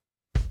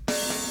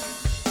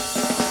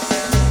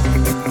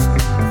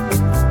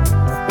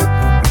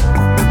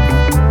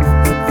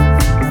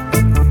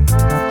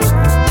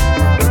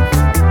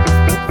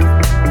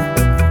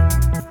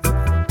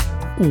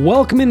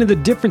Welcome into the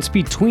Difference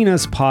Between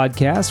Us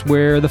podcast,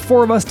 where the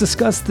four of us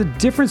discuss the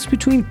difference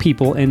between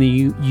people and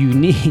the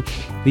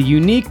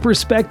unique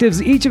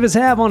perspectives each of us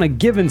have on a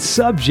given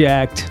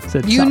subject.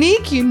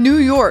 Unique New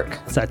York.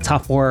 It's a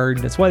tough word.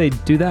 That's why they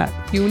do that.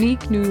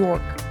 Unique New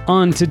York.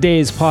 On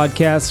today's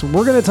podcast,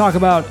 we're going to talk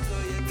about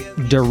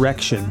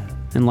direction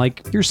and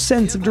like your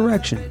sense of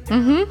direction.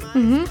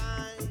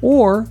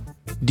 Or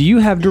do you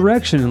have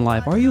direction in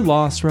life? Are you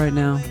lost right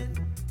now?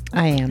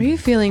 I am. Are you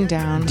feeling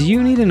down? Do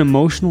you need an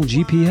emotional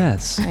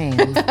GPS? I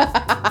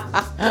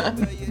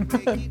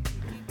am.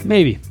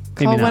 Maybe.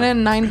 Call Maybe not.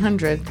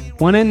 1-900.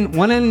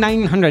 1-900.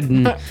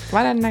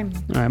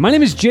 1-900. All right, my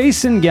name is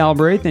Jason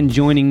Galbraith, and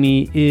joining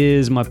me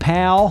is my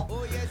pal,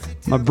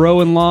 my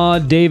bro-in-law,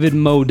 David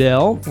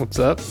Modell. What's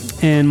up?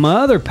 And my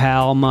other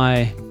pal,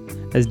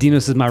 as Dino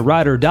says, my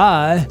ride or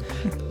die.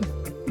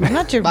 I'm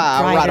not your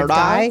ride ride or or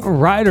die. die.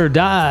 Ride or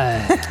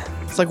die.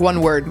 It's like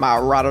one word, my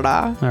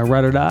rada. My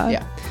ride or die.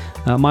 Yeah.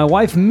 My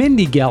wife,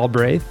 Mindy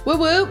Galbraith, Woo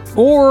woo.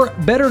 or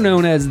better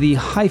known as the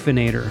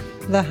hyphenator,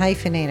 The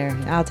hyphenator.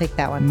 I'll take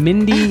that one.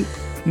 Mindy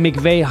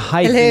McVeigh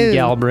hyphen Hello.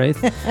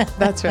 Galbraith.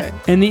 That's right.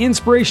 And the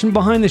inspiration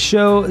behind the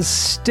show,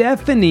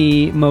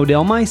 Stephanie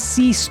Modell, my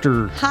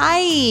sister.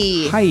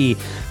 Hi. Hi.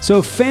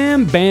 So,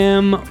 fam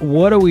bam,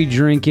 what are we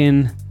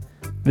drinking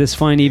this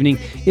fine evening?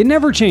 It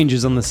never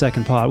changes on the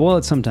second pod. Well,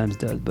 it sometimes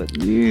does, but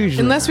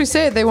usually. Unless we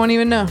say it, they won't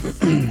even know.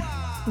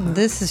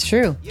 This is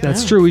true.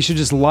 That's true. We should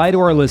just lie to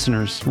our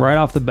listeners right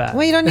off the bat.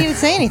 Well, you don't need to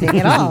say anything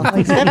at all.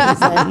 Like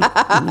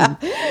Stephanie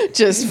said.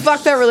 Just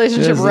fuck that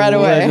relationship Just right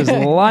away. Just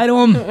lie to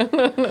them.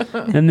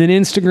 And then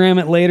Instagram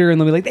it later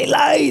and they'll be like, they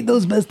lied,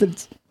 those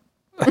bastards.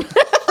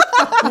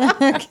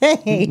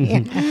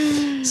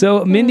 Okay.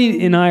 So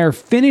Mindy and I are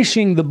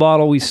finishing the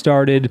bottle we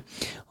started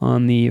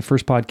on the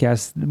first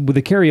podcast with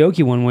the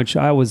karaoke one, which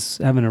I was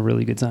having a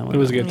really good time with. It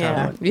was a good Yeah.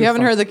 time. If you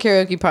haven't heard the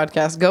karaoke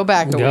podcast, go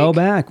back a Go week.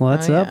 back.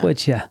 What's Oh, up yeah.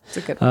 with you? It's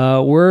a good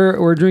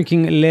We're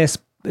drinking Les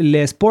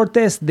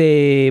Portes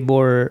de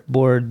Bordeaux.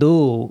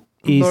 Bordeaux.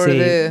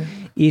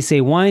 Is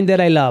a wine that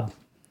I love.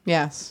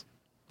 Yes.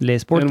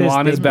 Les Portes And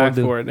Juan de is back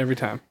Bordeaux. for it every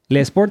time.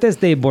 Les Portes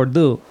de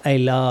Bordeaux. I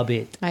love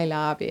it. I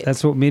love it.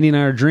 That's what Minnie and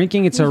I are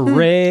drinking. It's a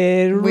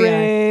red We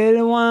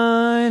are.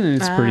 wine, and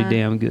it's pretty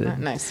damn good.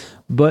 Nice.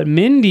 But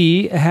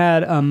Mindy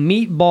had a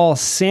meatball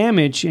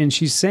sandwich, and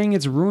she's saying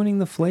it's ruining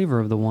the flavor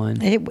of the wine.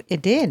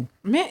 It did.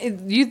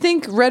 Man, you'd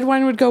think red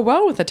wine would go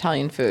well with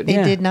Italian food. It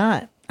Yeah. did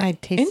not. I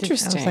tasted I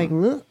Interesting. was like,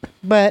 "Ugh."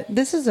 But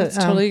this is a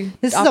totally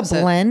this is opposite.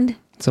 a blend.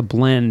 It's a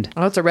blend.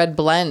 Oh, it's a red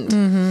blend.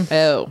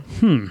 Oh.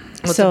 Well,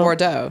 it's a So-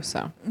 Bordeaux,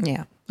 so.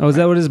 Yeah. Oh, is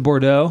that what it is?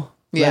 Bordeaux?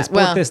 Yeah, Les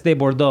well- Portes de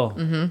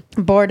Bordeaux.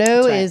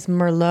 Bordeaux right. is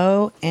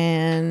Merlot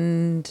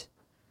and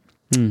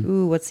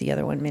ooh, what's the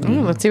other one? Minnie?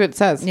 Let's see what it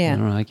says. I Yeah.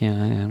 don't know. I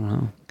don't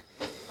know.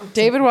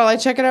 David, while I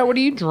check it out, what are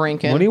you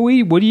drinking? What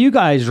are you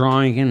guys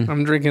drinking?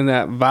 I'm drinking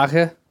that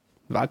vodka.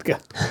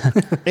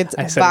 It's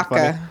I said it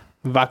funny. vodka.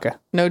 Vodka.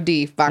 No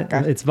D,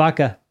 vodka. It's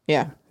vodka.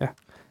 Yeah.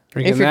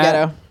 Drinking If you're that.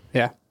 ghetto.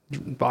 Yeah.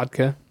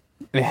 Vodka.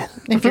 Yeah.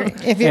 If you're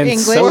And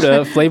English,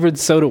 soda, flavored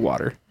soda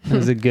water.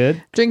 Is it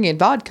good? Drinking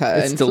vodka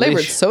It's and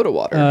flavored delish. soda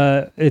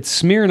water.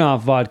 It's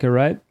Smirnoff vodka,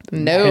 right?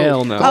 No.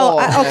 Hell no.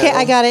 Oh, okay, no.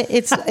 I got it.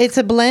 It's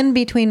a blend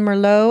between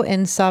Merlot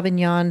and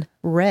Sauvignon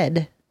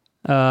Red.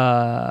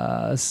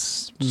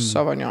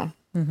 Sauvignon.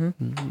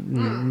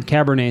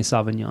 Cabernet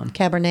Sauvignon.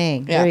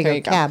 Cabernet. Yeah, there you there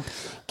go. you go.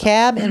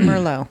 Cab and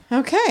Merlot.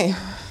 Okay.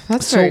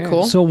 That's very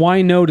cool. So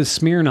why no to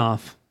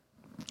Smirnoff?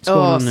 What's going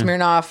on there?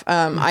 Smirnoff.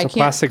 I a can't.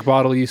 plastic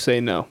bottle, you say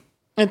no.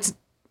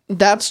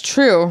 That's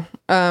true.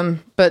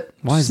 But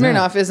Why is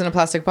Smirnoff isn't a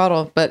plastic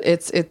bottle, but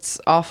it's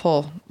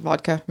awful.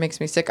 Vodka makes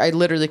me sick. I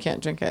literally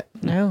can't drink it.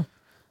 No.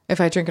 If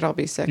I drink it, I'll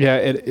be sick.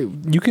 Yeah,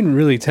 you can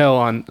really tell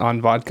on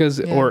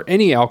vodkas Yeah. or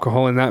any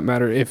alcohol in that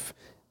matter if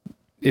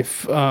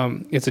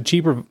it's a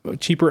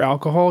cheaper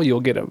alcohol,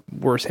 you'll get a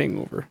worse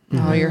hangover.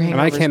 Oh, your hangover's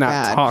And I cannot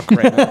bad. talk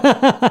right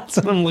now. That's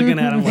what I'm looking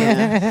at. I'm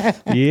like,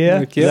 yeah.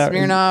 Like, yeah.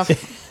 Smirnoff.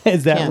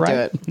 Is that Can't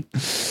right? do it.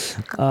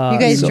 You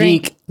guys so-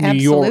 drink New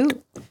York.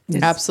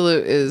 Absolute?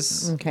 Absolute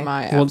is Okay.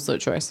 my absolute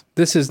choice.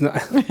 This is not.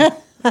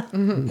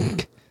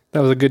 That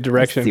was a good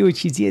direction. See what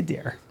she did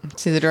there.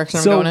 See the direction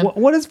I'm So going in?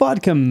 what is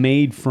vodka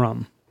made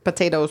from?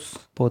 Potatoes.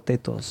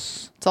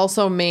 Potatoes. It's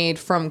also made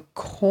from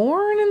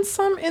corn in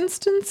some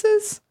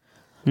instances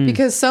Hmm.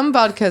 because some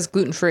vodka is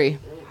gluten free.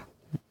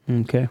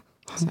 Okay.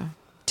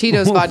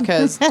 Tito's vodka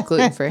is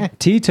gluten free.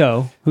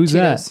 Tito. Who's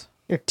Tito's.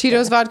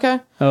 Tito's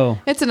vodka. that? Oh.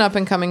 It's an up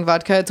and coming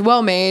vodka. It's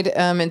well made.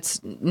 It's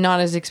not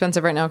as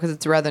expensive right now because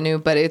it's rather new,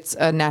 but it's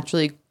a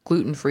naturally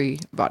gluten free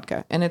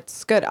vodka and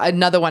it's good.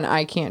 Another one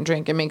I can't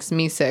drink. It makes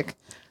me sick,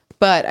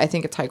 but I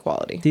think it's high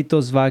quality.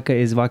 Tito's vodka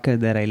is vodka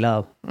that I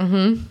love.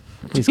 Mm-hmm.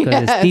 It's because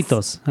Yes. it's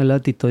Tito's. I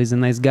love Tito. He's a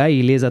nice guy.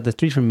 He lives at the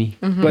street from me.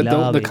 But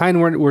Love the it. kind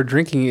we're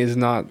drinking is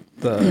not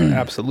the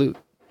Absolute,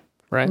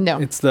 right? No.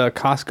 It's the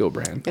Costco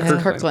brand.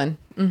 It's Kirkland.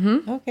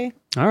 Okay.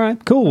 All right,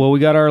 cool. Well, we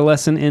got our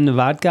lesson in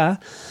vodka.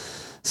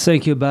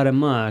 Thank you very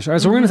much. All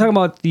right, so we're going to talk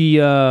about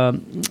the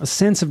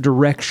sense of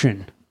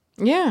direction,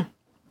 Yeah.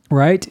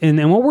 right?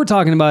 And what we're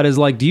talking about is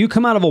like, do you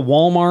come out of a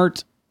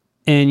Walmart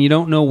and you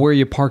don't know where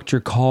you parked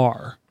your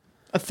car.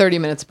 30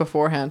 minutes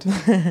beforehand.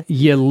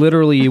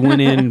 You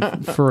went in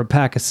for a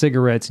pack of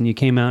cigarettes and you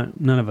came out.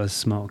 None of us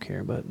smoke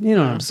here, but you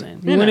know what I'm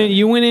saying.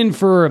 You went in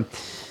for,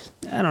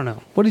 I don't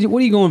know. What are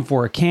you going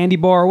for? A candy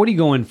bar? What are you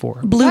going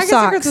for? Blue Pack of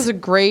socks. cigarettes is a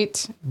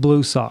great.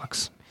 Blue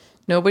socks.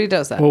 Nobody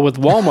does that. Well, with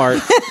Walmart,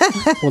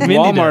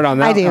 does.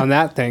 on I do.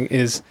 that thing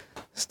is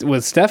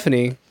with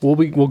Stephanie.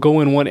 We'll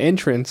go in one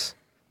entrance,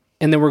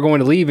 and then we're going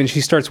to leave, and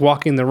she starts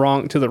walking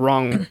to the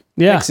wrong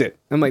Yeah. exit.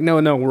 I'm like, no,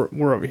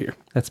 we're over here.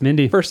 That's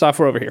Mindy. First off,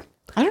 we're over here.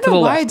 I don't to know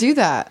the why I left. do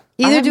that.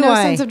 Either I have do no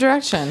I. sense of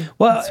direction.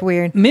 Well, That's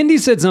weird. Mindy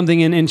said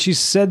something, and she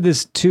said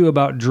this too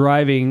about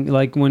driving.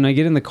 Like when I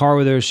get in the car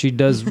with her, she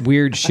does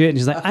weird shit, and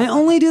she's like, "I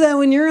only do that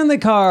when you're in the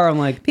car." I'm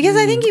like, Because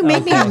I think you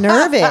make me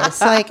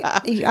nervous. Like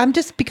I'm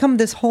just become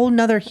this whole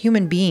nother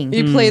human being.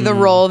 You play the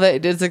role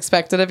that is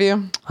expected of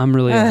you. I'm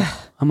really, I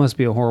must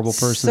be a horrible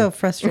person. So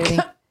frustrating.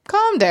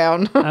 Calm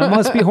down. I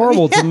must be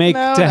horrible to make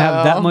no, to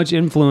have that no. much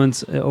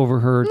influence over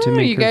her to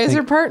make you her guys think.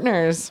 are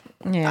partners.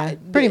 Yeah,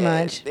 pretty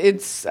much.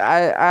 It's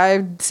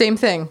I same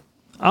thing.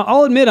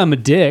 I'll admit I'm a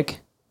dick.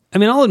 I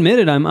mean, I'll admit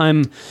it.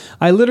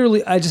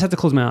 I just have to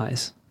close my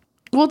eyes.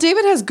 Well,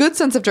 David has good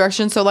sense of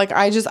direction, so like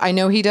I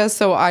know he does,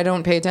 so I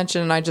don't pay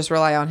attention and I just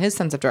rely on his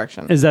sense of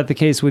direction. Is that the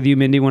case with you,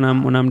 Mindy, when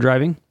I'm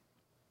driving?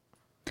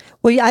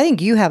 Well, yeah, I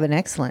think you have an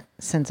excellent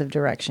sense of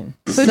direction.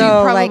 So do you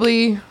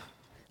probably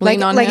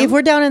lean on like him? if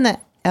we're down in the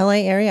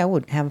LA area, I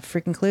wouldn't have a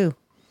freaking clue.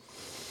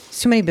 There's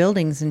too many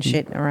buildings and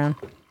shit around.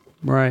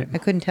 Right. I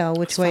couldn't tell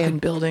which way. in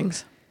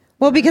buildings.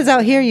 Well, because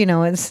out here,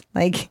 it's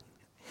like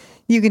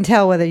you can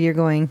tell whether you're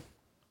going.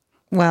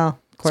 Well,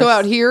 of course. So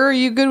out here, are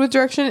you good with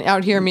direction?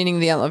 Out here, meaning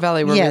the Antelope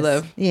Valley where yes, we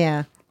live.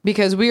 yeah.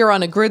 Because we are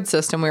on a grid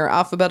system. We are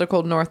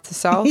alphabetical north to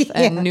south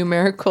and Yeah.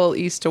 numerical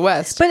east to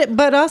west.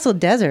 But also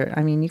desert.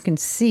 I mean, you can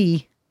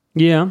see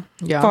Yeah.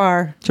 yeah.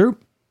 far. True.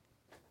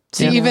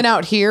 So even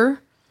out here,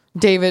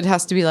 David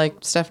has to be like,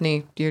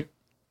 Stephanie, you're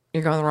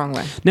going the wrong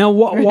way. Now,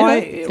 why?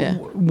 Yeah.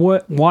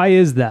 Why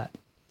is that?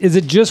 Is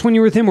it just when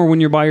you're with him, or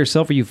when you're by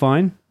yourself? Are you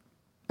fine?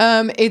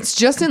 It's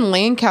just in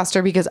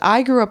Lancaster because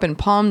I grew up in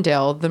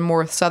Palmdale, the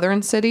more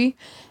southern city.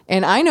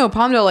 And I know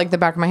Palmdale like the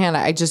back of my hand.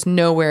 I just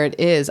know where it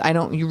is. I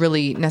don't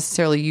really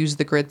necessarily use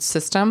the grid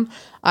system.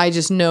 I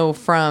just know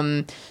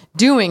from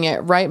doing it,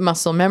 right?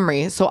 Muscle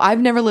memory. So I've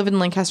never lived in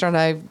Lancaster and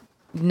I've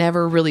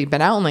never really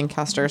been out in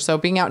Lancaster. So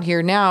being out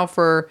here now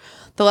for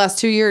the last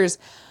 2 years,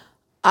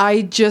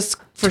 I just,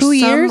 for 2 some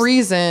years?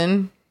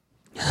 reason,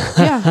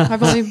 yeah,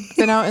 I've only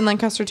been out in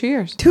Lancaster 2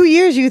 years. 2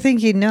 years, you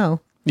think you'd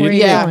know where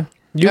you're Yeah. going.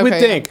 You would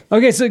Okay. think.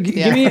 Okay, so Yeah,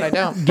 give me, but I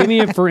don't. give me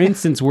a for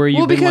instance where you've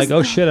Well, been because- like,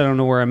 oh shit, I don't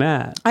know where I'm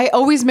at. I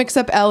always mix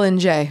up L and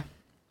J.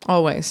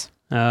 Always.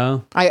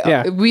 Oh,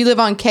 Yeah. We live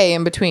on K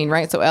in between,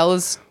 right? So L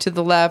is to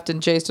the left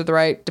and J is to the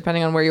right,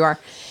 depending on where you are.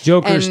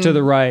 Joker's And- to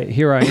the right.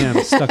 Here I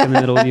am, stuck in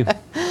the middle of you.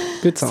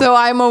 Good song. So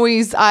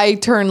I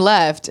turn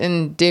left,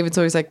 and David's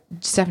always like,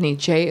 Stephanie,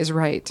 J is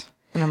right.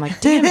 And I'm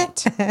like, damn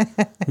it.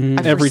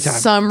 Every For time.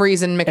 some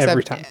reason mix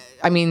Every up. time.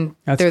 I mean,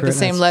 That's they're the great.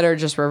 same That's- letter,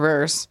 just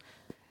reverse.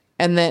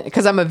 And then,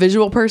 because I'm a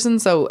visual person,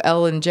 so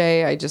L and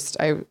J,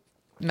 I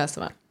mess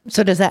them up.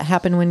 So does that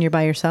happen when you're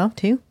by yourself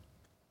too?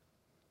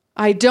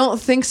 I don't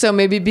think so.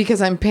 Maybe because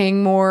I'm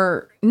paying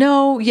more.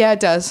 No, yeah, it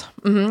does.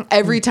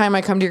 Every time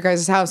I come to your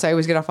guys' house, I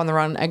always get off on the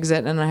wrong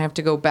exit and I have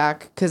to go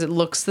back because it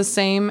looks the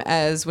same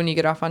as when you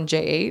get off on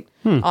J8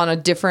 on a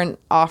different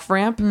off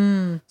ramp.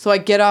 So I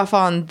get off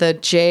on the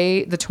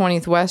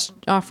 20th West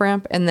off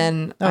ramp, and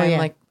then I'm yeah.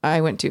 like,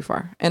 I went too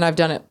far. And I've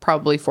done it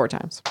probably 4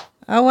 times.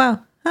 Oh wow,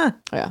 huh?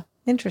 Yeah.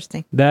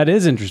 Interesting. That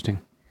is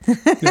interesting.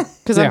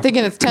 Because Yeah. I'm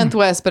thinking it's 10th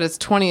West, but it's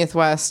 20th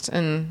West,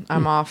 and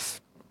I'm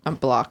off a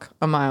block,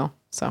 a mile.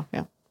 So,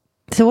 yeah.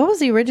 So what was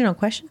the original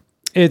question?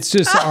 It's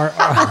just are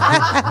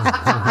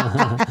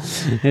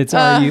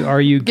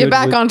you good Get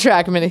back with- on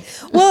track, Minnie.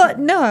 Well,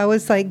 no, I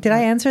was like, did I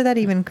answer that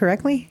even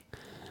correctly?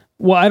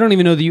 Well, I don't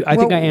even know that you. I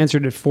think Well- I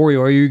answered it for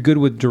you. Are you good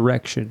with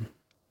direction?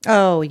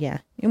 Oh yeah.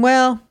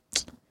 Well,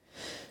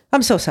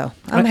 I'm so.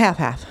 I'm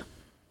half.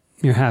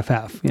 You're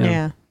half.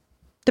 Yeah.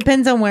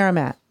 Depends on where I'm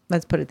at.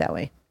 Let's put it that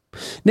way.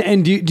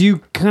 And do you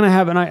kind of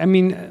have do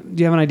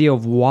you have an idea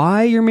of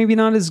why you're maybe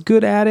not as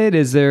good at it?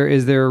 Is there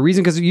a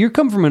reason? Because you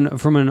come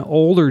from an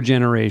older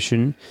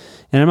generation,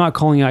 and I'm not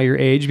calling out your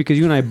age because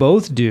you and I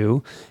both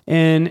do.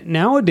 And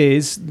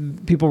nowadays,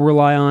 people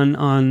rely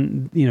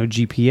on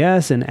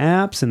GPS and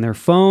apps and their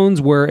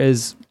phones,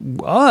 whereas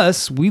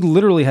us, we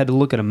literally had to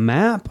look at a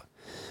map.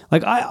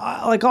 Like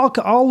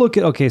I'll look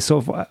at, okay,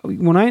 so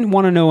when I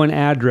want to know an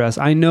address,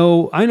 I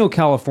know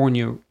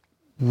California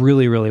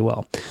really, really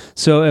well.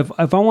 So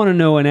if I want to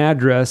know an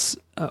address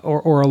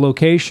or a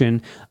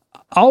location,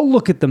 I'll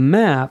look at the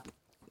map,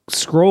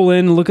 scroll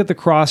in, look at the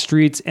cross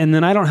streets, and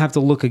then I don't have to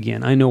look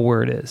again. I know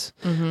where it is.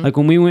 Like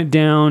when we went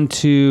down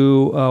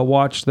to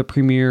watch the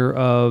premiere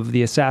of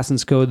the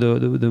Assassin's Code,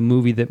 the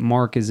movie that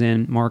Mark is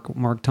in,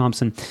 Mark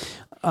Thompson.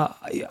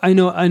 I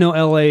know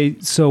LA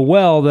so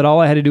well that all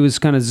I had to do was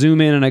kind of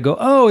zoom in and I go,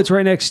 oh, it's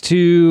right next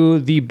to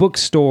the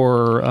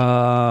bookstore.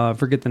 I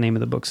forget the name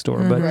of the bookstore,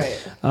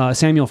 but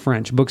Samuel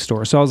French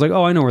bookstore. So I was like,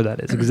 oh, I know where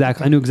that is.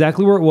 Exactly. I knew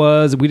exactly where it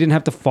was. We didn't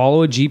have to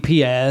follow a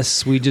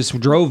GPS. We just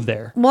drove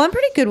there. Well, I'm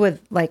pretty good with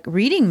like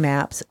reading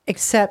maps,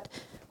 except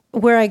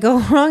where I go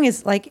wrong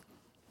is like,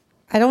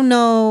 I don't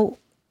know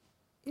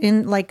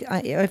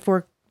if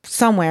we're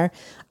somewhere,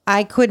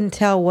 I couldn't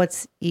tell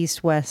what's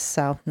east, west,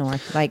 south,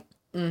 north. Like,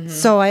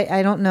 so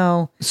I don't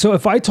know. So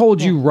if I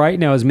told you right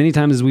now, as many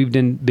times as we've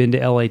been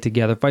to LA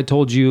together, if I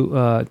told you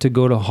to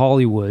go to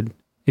Hollywood,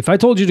 if I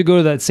told you to go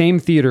to that same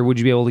theater, would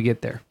you be able to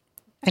get there?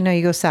 I know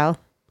you go south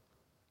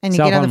and you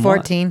South get on the on what?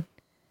 14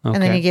 and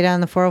then Okay. you get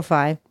on the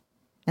 405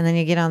 and then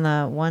you get on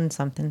the one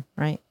something,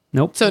 right?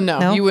 Nope. So no,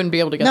 No? you wouldn't be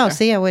able to get No, there.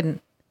 see, I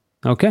wouldn't.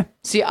 Okay.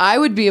 See, I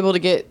would be able to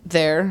get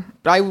there.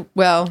 I'd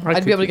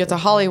be able to get to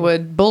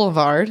Hollywood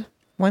Boulevard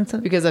One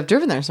something. because I've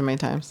driven there so many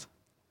times.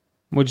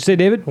 What'd you say,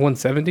 David?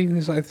 170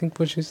 is, I think,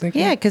 what she's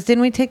thinking. Yeah, because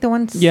didn't we take the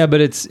one? Yeah,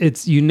 but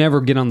it's you never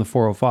get on the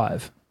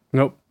 405.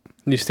 Nope.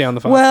 You stay on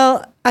the 5.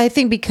 Well, I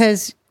think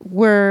because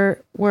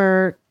we're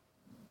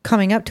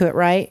coming up to it,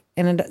 right?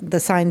 And the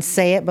signs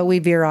say it, but we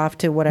veer off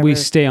to whatever. We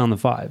stay on the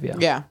 5, yeah.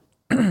 Yeah.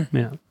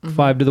 Yeah.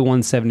 5 to the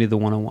 170 to the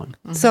 101.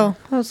 So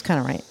I was kind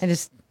of right.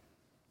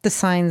 The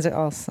signs are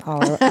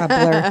all a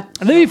blur.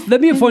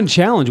 That'd be a fun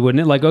challenge,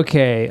 wouldn't it? Like,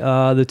 okay,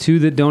 the two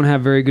that don't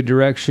have very good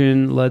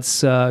direction,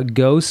 let's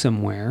go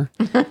somewhere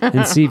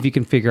and see if you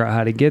can figure out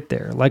how to get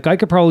there. Like, I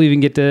could probably even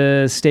get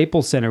to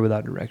Staples Center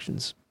without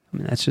directions. I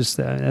mean, that's just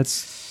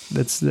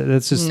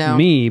just No.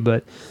 me.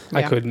 But I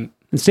Yeah. couldn't.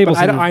 Staples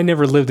But Center, I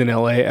never lived in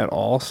LA at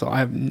all, so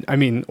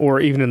or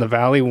even in the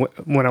Valley.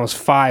 When I was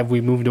 5, we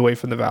moved away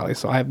from the Valley,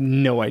 so I have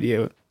no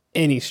idea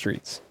any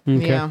streets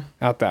okay. Yeah.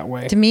 out that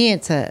way. To me,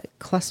 it's a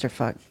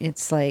clusterfuck.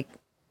 It's like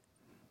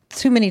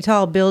too many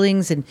tall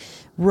buildings and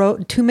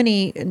too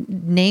many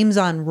names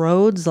on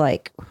roads.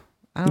 Like,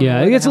 I don't know Yeah,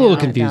 where it the gets a hell little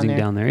I went confusing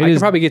down there. It I could is-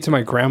 probably get to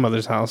my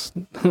grandmother's house.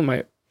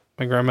 my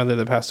grandmother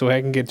that passed away.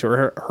 I can get to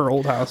her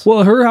old house.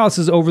 Well, her house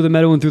is over the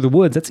meadow and through the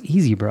woods. That's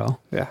easy, bro.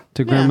 Yeah,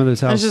 To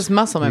grandmother's house. It's just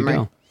muscle There you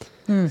memory. go.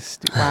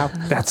 wow,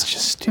 that's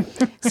just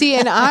stupid. See,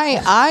 and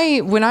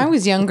I when I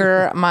was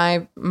younger,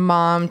 my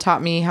mom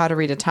taught me how to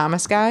read a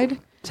Thomas guide.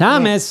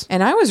 Thomas.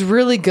 And I was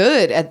really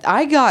good at.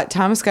 I got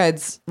Thomas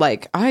guides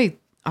like I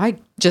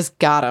just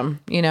got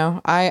them. You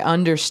know, I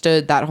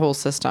understood that whole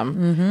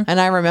system, and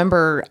I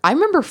remember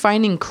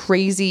finding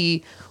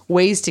crazy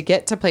ways to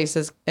get to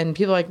places, and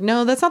people are like,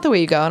 no, that's not the way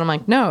you go, and I'm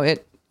like, no,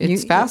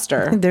 it's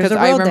faster there's a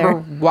I road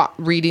remember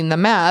reading the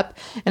map,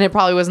 and it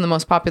probably wasn't the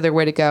most popular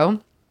way to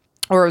go,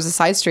 or it was a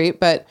side street,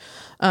 but.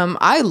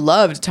 I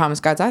loved Thomas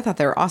guides. I thought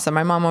they were awesome.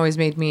 My mom always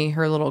made me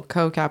her little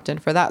co-captain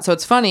for that. So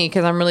it's funny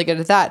because I'm really good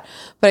at that.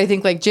 But I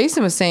think like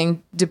Jason was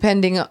saying,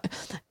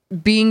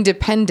 being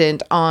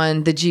dependent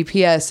on the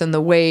GPS and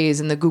the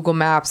Waze and the Google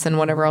Maps and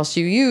whatever else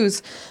you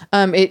use,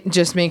 it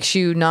just makes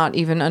you not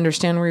even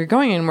understand where you're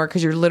going anymore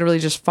because you're literally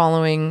just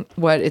following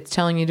what it's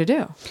telling you to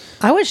do.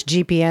 I wish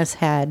GPS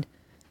had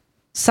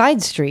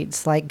side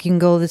streets. Like you can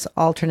go this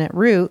alternate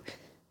route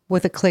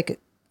with a click.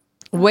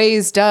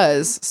 Waze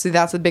does. See,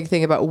 that's the big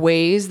thing about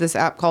Waze, this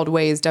app called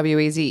Waze,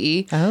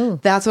 W-A-Z-E. Oh.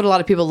 That's what a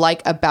lot of people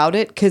like about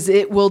it because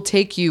it will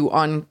take you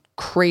on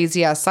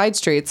crazy ass side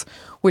streets,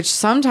 which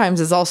sometimes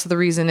is also the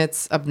reason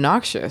it's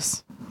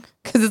obnoxious.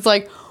 Because it's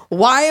like,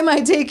 why am I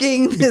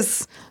taking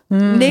this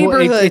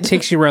neighborhood? Well, it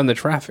takes you around the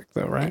traffic,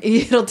 though, right?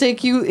 It'll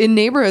take you in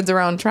neighborhoods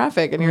around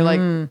traffic, and you're like,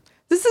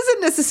 this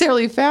isn't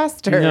necessarily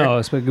faster. No,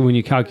 especially when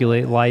you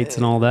calculate lights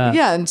and all that.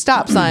 Yeah, and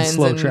stop signs.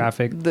 Slow and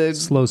traffic, The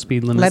slow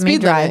speed limit. Let me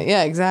speed drive. limit.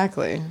 Yeah,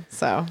 exactly.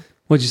 So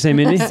What'd you say,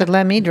 Mindy? So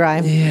let me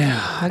drive.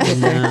 Yeah.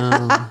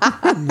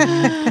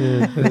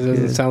 It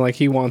doesn't sound like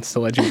he wants to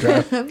let you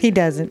drive. He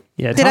doesn't.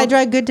 Yeah, Did I Tom-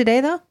 drive good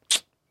today though?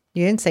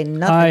 You didn't say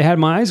nothing. I had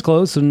my eyes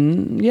closed,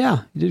 and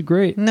yeah, you did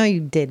great. No, you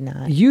did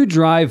not. You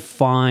drive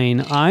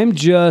fine.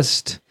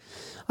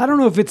 I don't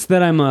know if it's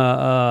that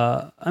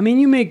I mean,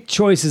 you make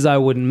choices I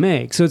wouldn't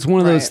make. So it's one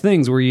of those Right.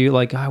 things where you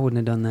like, I wouldn't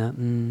have done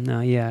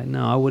that.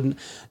 I wouldn't.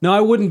 No, I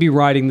wouldn't be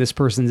riding this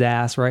person's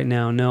ass right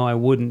now. No, I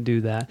wouldn't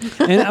do that.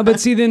 And but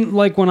see, then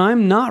like when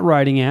I'm not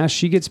riding ass,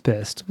 she gets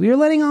pissed. You're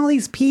letting all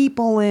these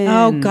people in.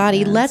 Oh God,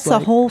 he And lets it's the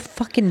like- whole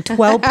fucking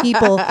 12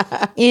 people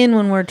in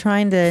when we're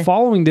trying to.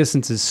 Following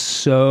distance is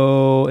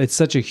it's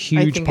such a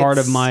huge think part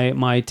of it's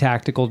my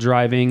tactical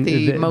driving.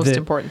 the most that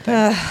important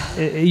thing.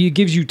 it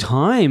gives you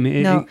time.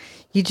 No,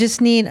 you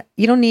just need.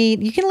 You don't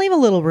need. You can leave a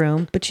little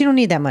room, but you don't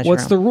need that much.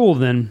 What's the room. rule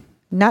then?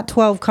 Not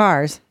 12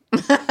 cars.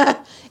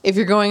 If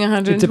you're going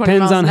 120 It depends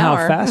miles on an how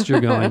hour. fast you're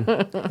going.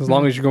 As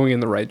long as you're going in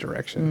the right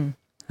direction.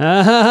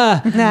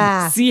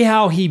 Nah. See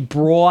how he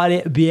brought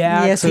it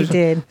back? Yes, he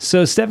did.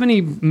 So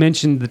Stephanie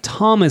mentioned the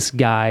Thomas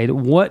guide.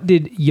 What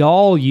did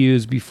y'all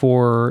use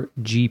before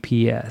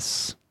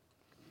GPS?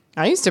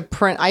 I used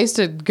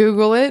to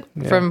Google it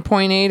from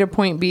point A to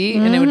point B,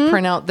 and it would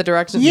print out the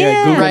directions.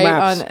 Yeah, Google right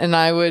Maps. and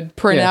I would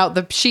print Yeah. out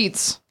the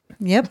sheets.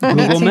 Yep.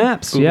 Google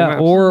Maps. Google Yeah.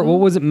 Maps. Or what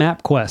was it?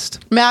 MapQuest.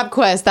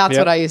 MapQuest, that's Yep.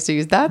 what I used to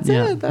use. That's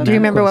Yeah. it. That's Do you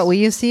remember MapQuest. what we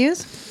used to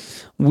use?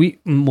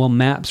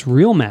 Maps,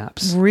 real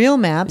maps. Real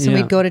maps, and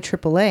Yeah. we'd go to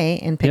AAA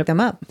and pick Yep. them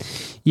up.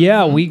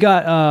 Yeah, we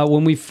got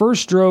when we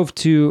first drove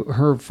to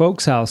her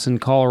folks' house in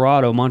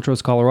Colorado,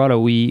 Montrose, Colorado.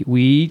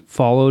 We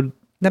followed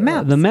The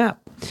maps. the map,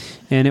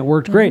 and it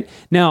worked great.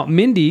 Now,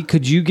 Mindy,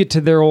 could you get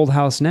to their old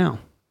house now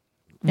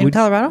In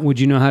Colorado? Would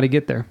you know how to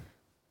get there?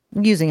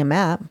 Using a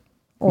map.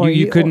 Or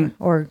You couldn't-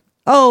 like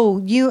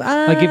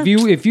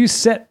If you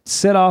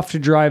set off to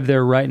drive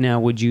there right now,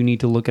 would you need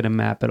to look at a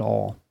map at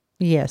all?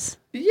 Yes.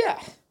 Yeah.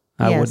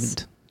 I Yes.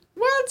 wouldn't.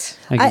 What?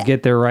 I could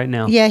get there right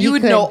now. Yeah, You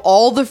would know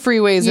all the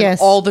freeways Yes.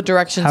 and all the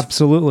directions.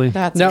 Absolutely.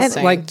 That's Now,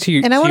 insane. like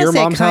to And I wanna your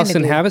say mom's house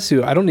in kinda do.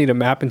 Havasu, I don't need a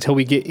map until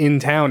we get in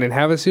town in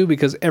Havasu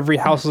because every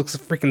house looks the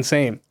freaking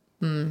same.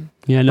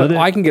 Yeah, no, But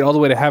I can get all the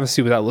way to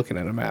Havasu without looking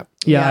at a map.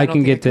 yeah, Yeah, I I don't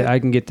can think get I to could. I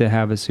can get to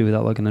Havasu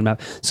without looking at a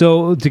map.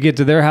 So to get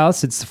to their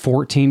house, it's the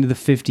 14 to the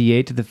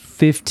 58 to the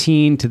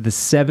 15 to the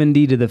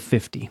 70 to the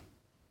 50.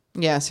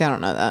 yeah, see, I don't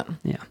know that.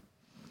 Yeah,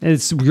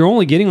 you're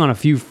only getting on a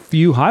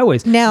few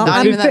highways. Now, Not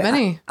I'm, even that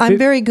many. I'm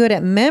very good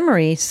at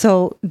memory,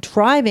 so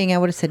driving, I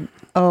would have said,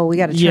 "Oh, we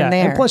got to turn Yeah,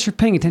 there." and plus you're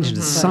paying attention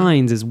to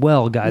signs as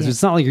well, guys. Yeah.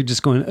 It's not like you're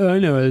just going, "Oh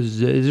no,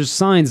 there's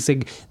signs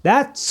saying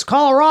that's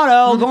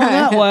Colorado going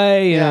that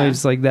way." You know, Yeah.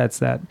 it's like that's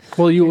that.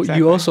 Well, you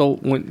Exactly. also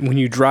when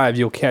you drive,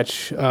 you'll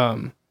catch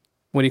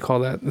what do you call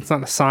that? It's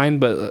not a sign,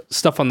 but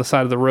stuff on the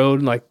side of the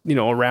road, like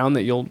around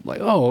that you'll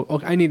like. Oh,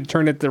 okay, I need to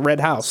turn at the red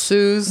house.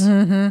 Sue's.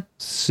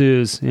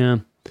 Suze, yeah.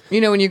 You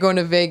know, when you're going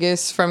to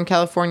Vegas from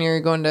California, you're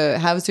going to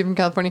Havasu from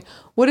California.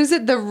 What is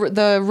it? The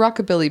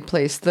rockabilly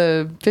place,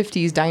 the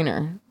 50s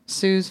diner.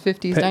 Sue's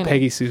 50s diner.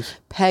 Peggy Sue's.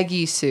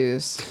 Peggy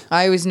Sue's.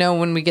 I always know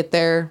when we get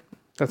there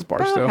That's about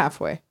Barstow.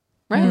 halfway.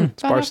 Right?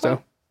 It's About Barstow.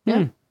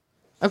 halfway? Yeah.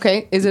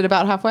 Okay. Is it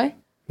about halfway?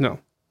 No.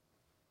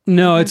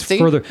 No, it's See?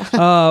 further.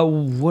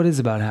 What is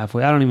about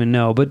halfway? I don't even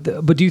know. But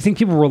do you think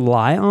people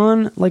rely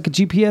on like a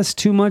GPS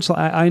too much?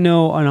 I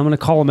know, and I'm going to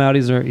call him out.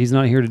 He's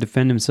not here to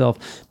defend himself,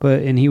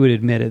 and he would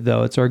admit it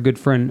though. It's our good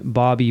friend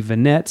Bobby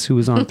Vanetz, who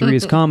was on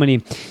Three's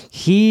Comedy.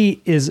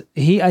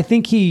 I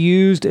think he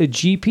used a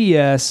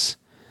GPS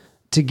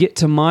to get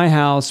to my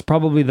house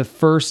probably the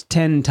first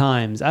 10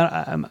 times.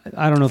 I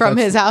don't know if From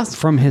that's his house?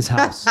 From his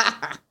house.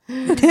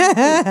 You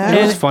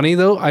know what's funny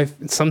though?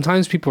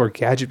 Sometimes people are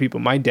gadget people.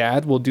 My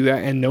dad will do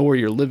that and know where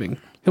you're living.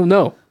 He'll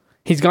know.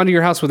 He's gone to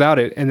your house without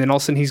it, and then all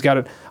of a sudden he's got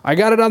it. I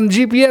got it on the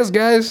GPS,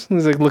 guys.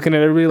 He's like looking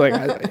at everybody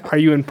like, "Are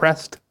you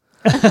impressed?"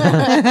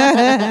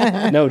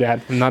 No,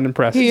 Dad, I'm not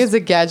impressed. He is a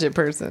gadget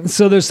person.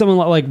 So there's someone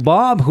like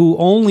Bob who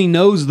only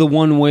knows the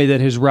one way that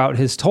his route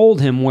has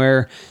told him,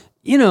 where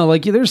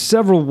like there's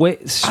several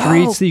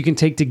streets that you can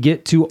take to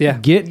get to our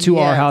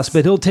Yes. house,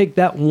 but he'll take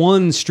that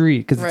one street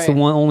because it's the Right.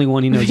 only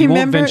one he knows. He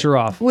won't venture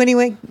off. when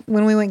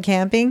we went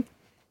camping,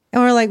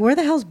 and we're like, "Where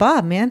the hell's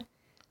Bob, man?"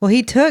 Well,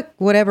 he took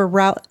whatever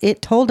route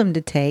it told him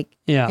to take,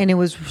 Yeah. and it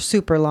was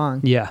super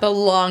long. Yeah. The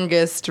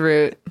longest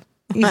route.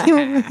 He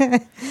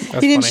didn't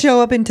funny.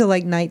 show up until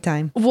like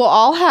nighttime. Well,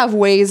 I'll have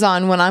Waze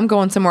on when I'm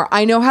going somewhere.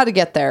 I know how to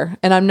get there,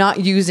 and I'm not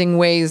using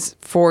Waze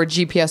for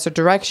GPS or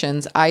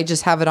directions. I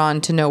just have it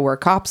on to know where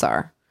cops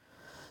are.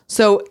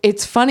 So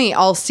it's funny.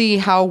 I'll see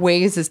how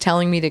Waze is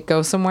telling me to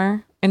go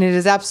somewhere, and it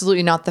is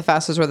absolutely not the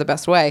fastest or the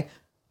best way,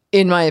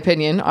 in my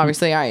opinion.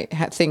 Obviously, I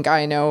think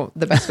I know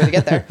the best way to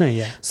get there.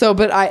 Yeah. So,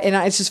 but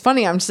it's just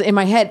funny. I'm just in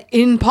my head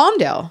in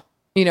Palmdale.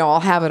 I'll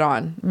have it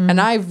on. And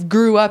I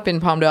grew up in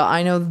Palmdale.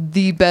 I know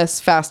the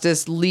best,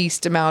 fastest,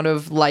 least amount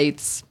of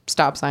lights,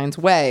 stop signs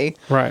way.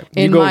 Right.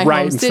 You In go my right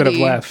home instead of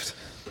city. left.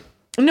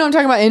 No, I'm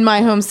talking about in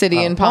my home city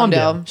in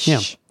Palmdale. Yeah.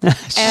 Shh.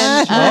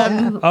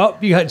 And Oh,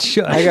 you got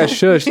shushed. I got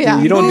shushed. Dude.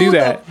 Yeah. You don't do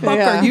that. Fuck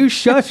Yeah. are you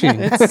shushing?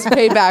 it's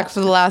payback for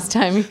the last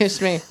time you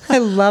hit me. I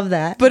love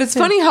that. But it's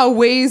funny how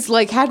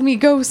Waze had me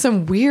go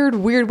some weird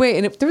way,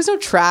 and there was no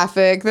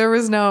traffic. There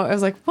was no. I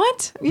was like,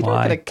 "What? You're Why?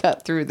 not gonna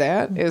cut through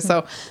that."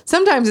 So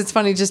sometimes it's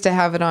funny just to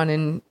have it on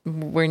and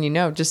when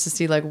just to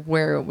see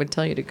where it would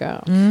tell you to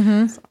go.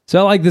 So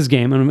I like this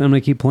game, and I'm going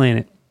to keep playing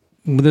it.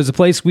 There's a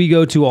place we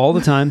go to all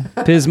the time,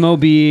 Pismo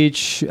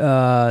Beach,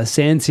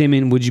 San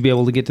Simeon. Would you be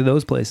able to get to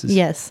those places?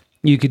 yes.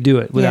 You could do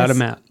it without Yes. a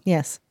map.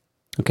 Yes.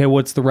 Okay,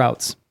 what's the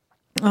routes?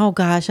 Oh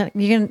gosh,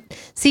 you can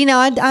see now.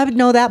 I would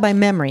know that by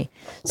memory.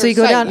 So Or you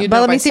go sight, down, you'd but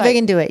know let by me see if I sight.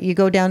 can do it. You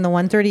go down the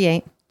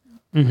 138.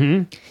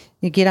 Mm-hmm.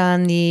 You get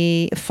on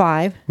the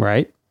 5,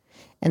 Right?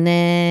 and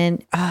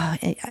then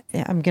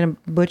I'm gonna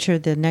butcher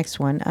the next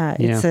one.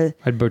 It's a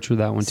I'd butcher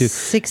that one too.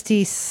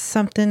 60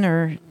 something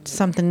or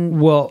something.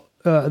 Well,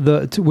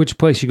 which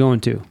place you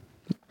going to?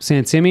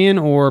 San Simeon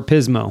or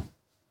Pismo?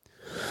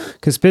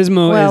 Because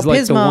Pismo Well, is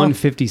like the Pismo,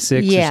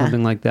 156 or yeah.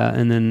 something like that,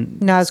 and then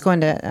No, I was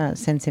going to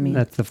San Simeon.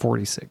 that's the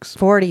 46.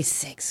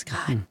 46.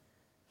 God,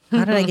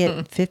 how did I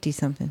get 50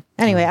 something?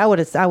 Anyway, I would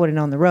have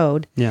known the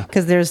road. Yeah.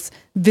 because there's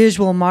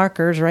visual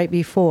markers right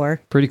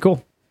before. Pretty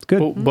cool. It's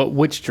good. But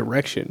which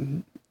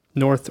direction?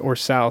 North or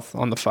south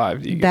on the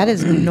 5? Do you That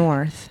is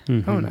north.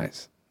 Oh,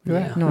 nice. Look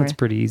at that. North. That's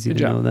pretty easy Good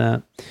to job. know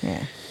that.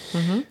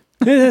 Yeah.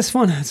 Yeah, that's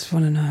fun. That's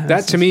fun to know.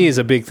 That to me is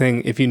a big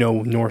thing. If you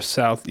know north,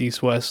 south,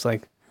 east, west,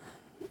 like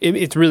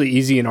it's really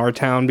easy in our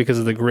town because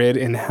of the grid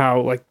and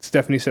how, like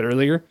Stephanie said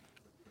earlier,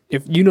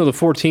 if you know the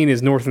 14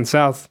 is north and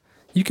south,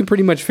 you can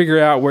pretty much figure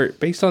out where,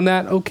 based on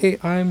that, okay,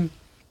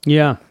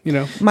 Yeah.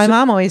 My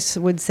mom always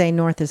would say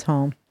north is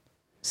home,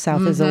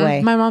 south is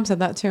away. My mom said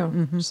that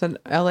too. She said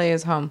LA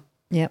is home.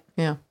 Yep.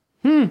 Yeah.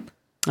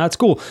 That's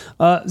cool.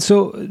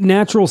 So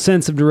natural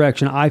sense of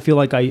direction. I feel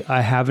like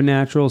I have a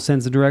natural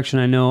sense of direction.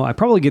 I know I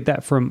probably get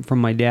that from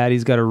my dad.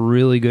 He's got a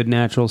really good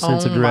natural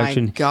sense of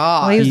direction. My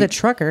God. Well, he was a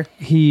trucker.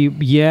 But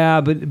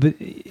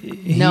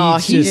he's No,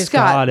 he's just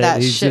got it.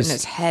 that He's shit just, in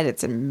his head.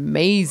 It's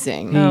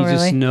amazing. He Oh,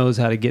 just really? knows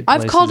how to get.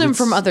 I've called places. him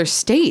from It's- other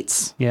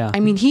states. Yeah. I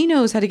mean, he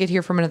knows how to get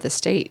here from another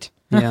state.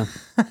 Yeah.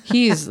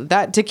 He's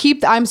that to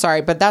keep. I'm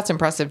sorry, but that's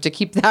impressive to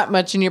keep that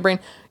much in your brain.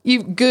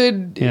 You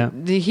good? Yeah.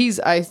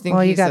 I think.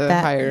 Well, you he's got a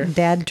that higher.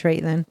 dad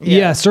trait then.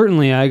 Yeah,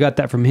 certainly. I got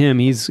that from him.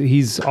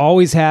 He's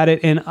always had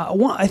it. And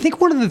I think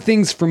one of the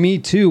things for me,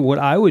 too, what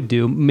I would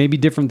do, maybe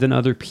different than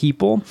other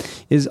people,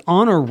 is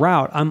on a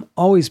route, I'm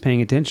always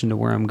paying attention to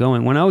where I'm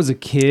going. When I was a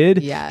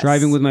kid, Yes.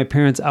 driving with my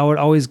parents, I would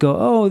always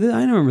go, I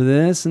remember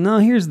this. And now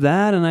here's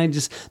that. And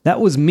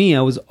that was me.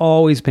 I was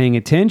always paying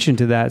attention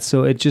to that.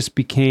 So it just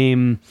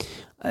became...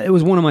 It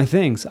was one of my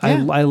things.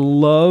 Yeah.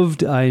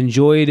 I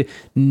enjoyed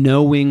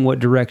knowing what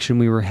direction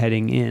we were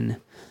heading in.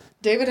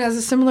 David has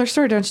a similar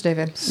story, don't you,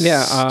 David?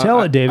 Yeah.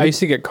 Tell it, David. I used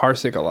to get car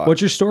sick a lot.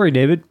 What's your story,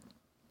 David?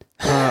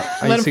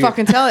 Let him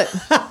fucking tell it.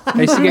 I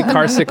used to get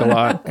car sick a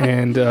lot,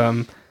 and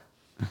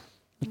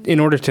in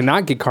order to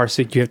not get car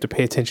sick, you have to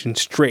pay attention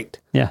straight.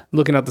 Yeah.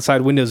 Looking out the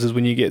side windows is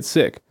when you get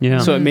sick. Yeah.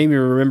 So it made me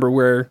remember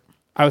where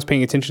I was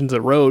paying attention to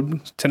the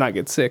road to not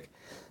get sick.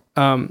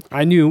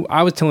 I knew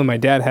I was telling my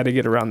dad how to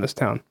get around this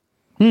town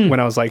when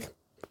I was like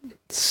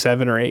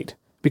 7 or 8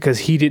 because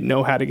he didn't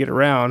know how to get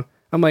around.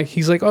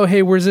 He's like, oh,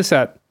 hey, where's this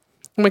at?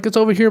 I'm like, it's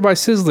over here by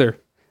Sizzler.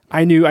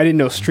 I didn't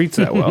know streets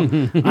that well.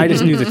 I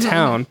just knew the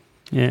town.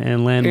 Yeah,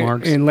 and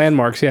landmarks. And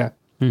landmarks, yeah.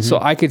 So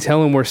I could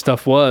tell him where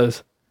stuff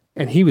was,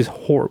 and he was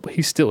horrible.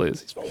 He still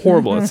is. He's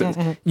horrible at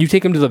it. You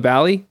take him to the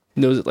valley,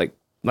 knows it like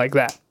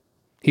that.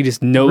 He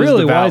just knows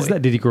Really? the valley. Why is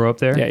that? Did he grow up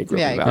there? Yeah, he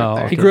grew up in the he grew valley. up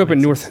there. He grew up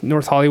in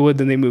North Hollywood,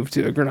 then they moved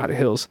to Granada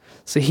Hills.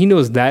 So he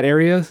knows that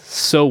area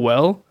so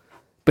well,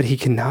 but he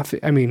cannot.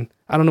 I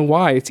don't know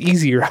why. It's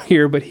easier out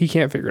here, but he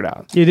can't figure it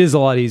out. It is a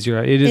lot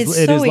easier. It is. It's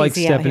It so is like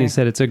easy out Stephanie here.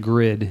 said. It's a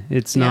grid.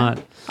 It's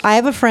not. I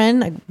have a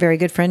friend, a very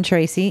good friend,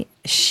 Tracy.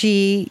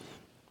 She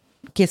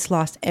gets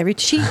lost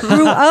she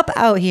grew up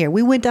out here.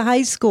 We went to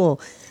high school.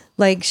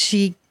 Like,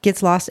 she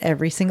gets lost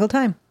every single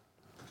time.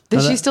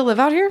 Does she still live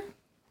out here?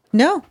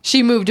 No,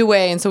 She moved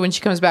away, and so when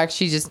she comes back,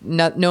 she just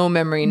no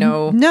memory,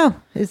 no. no.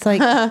 It's like,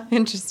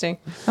 Interesting.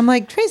 I'm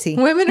like, Tracy.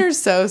 Women are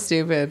so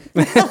stupid.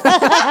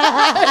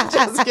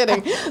 Just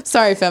kidding.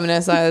 Sorry,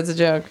 feminists. That's a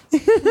joke.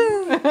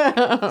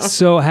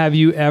 So, have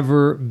you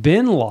ever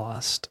been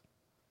lost?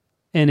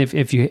 And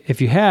if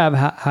you have,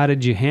 how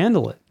did you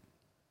handle it?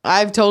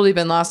 I've totally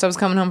been lost. I was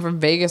coming home from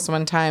Vegas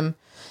one time,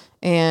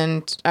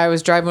 and I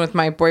was driving with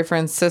my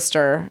boyfriend's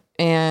sister,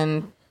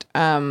 and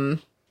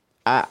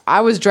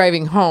I was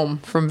driving home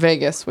from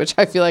Vegas, which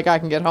I feel like I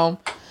can get home.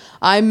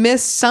 I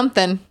missed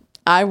something.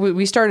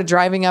 We started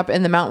driving up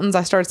in the mountains.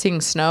 I started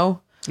seeing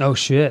snow, Oh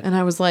shit! and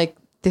I was like,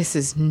 "This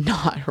is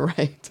not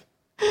right."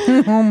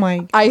 Oh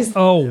my.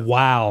 Oh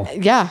wow!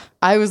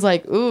 I was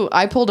like, "Ooh!"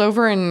 I pulled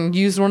over and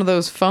used one of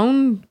those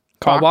phone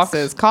Call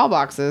boxes, call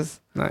boxes.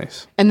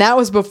 Nice. And that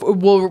was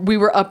before we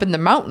were up in the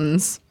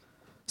mountains,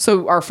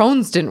 so our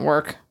phones didn't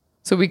work.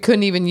 So we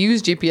couldn't even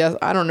use GPS.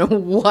 I don't know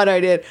what I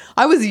did.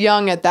 I was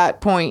young at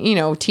that point,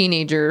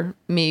 teenager,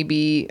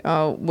 maybe,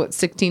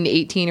 16 to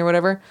 18 or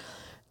whatever.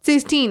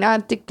 16,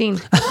 16.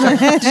 Did you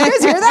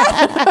guys hear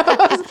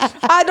that?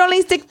 I'm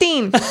only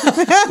 16.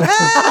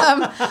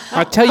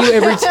 I'll tell you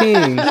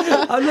everything.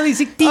 I'm only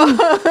 16,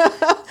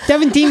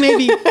 17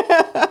 maybe.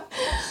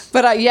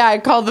 But I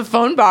called the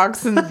phone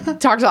box and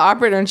talked to the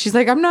operator, and she's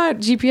like, I'm not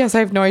GPS. I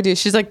have no idea.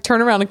 She's like,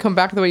 turn around and come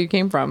back the way you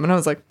came from. And I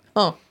was like,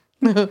 oh.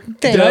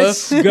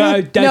 That's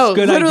good. That's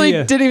good literally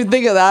idea. didn't even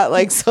think of that.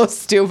 Like, so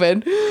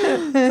stupid.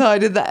 So I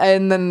did that,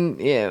 and then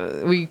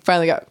we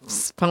finally got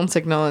phone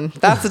signal, and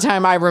that's the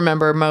time I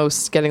remember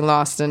most getting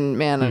lost. And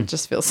man, I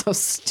just feel so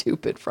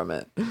stupid from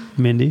it.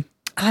 Mindy,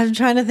 I'm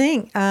trying to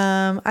think.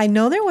 I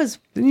know there was.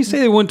 didn't you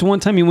say that one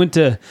time you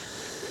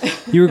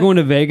were going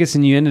to Vegas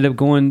and you ended up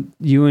going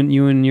you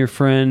and your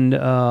friend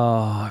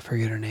I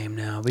forget her name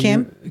now, but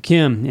Kim,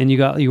 and you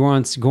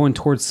were going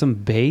towards some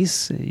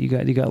base. You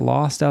got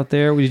lost out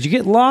there. Did you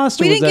get lost?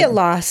 We didn't get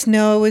lost.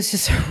 No, it was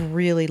just a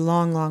really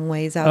long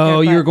ways out there.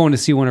 Oh, you but were going to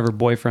see one of her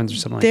boyfriends or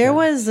something like that. There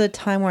was a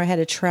time where I had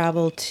to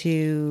travel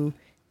to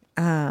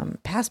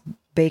past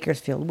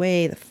Bakersfield,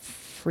 way the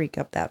freak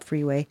up that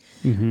freeway.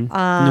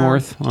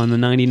 north on the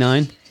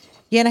 99.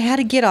 Yeah, and I had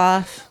to get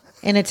off,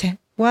 and it's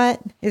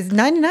what is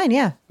 99?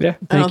 Yeah. Yeah,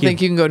 I don't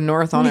think you can go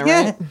north on it,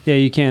 Yeah. right? Yeah,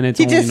 you can.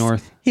 It's only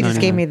north. He just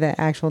 99. gave me the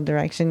actual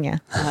direction. Yeah.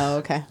 Oh,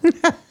 okay.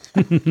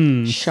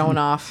 Showing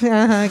off.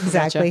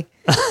 Exactly.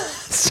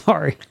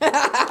 Sorry.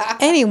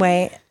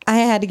 Anyway, I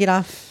had to get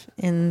off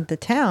in the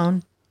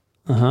town.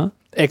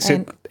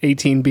 Exit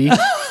 18B.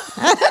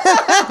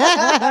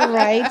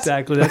 Right.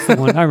 Exactly. That's the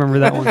one. I remember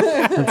that one.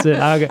 That's it.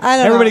 Okay. I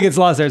don't Everybody know. gets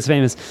lost there. It's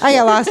famous. I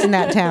got lost in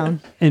that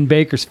town. In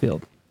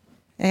Bakersfield.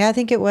 Yeah, I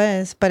think it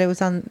was, but it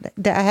was on.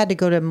 I had to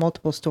go to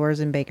multiple stores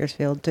in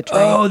Bakersfield to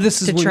train. Oh,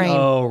 this is to when, train,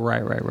 Oh,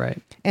 right.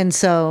 and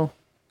so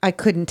I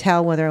couldn't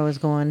tell whether I was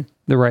going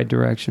The right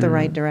direction. the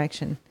right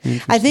direction.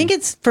 I think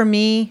it's for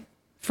me.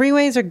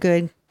 Freeways are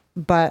good,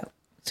 but as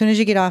soon as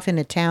you get off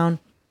into town,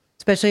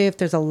 especially if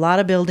there's a lot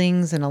of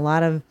buildings and a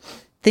lot of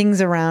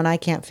things around, I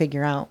can't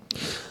figure out.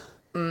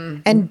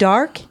 And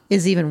dark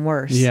is even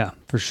worse. Yeah,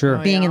 for sure.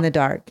 Being yeah. in the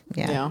dark.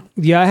 Yeah. Yeah.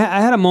 Yeah, I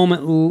had a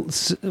moment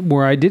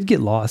where I did get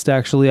lost.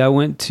 Actually, I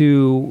went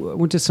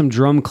to some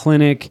drum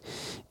clinic,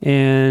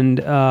 and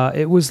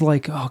it was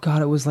like, oh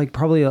god, it was like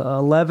probably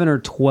 11 or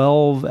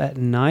 12 at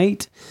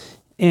night,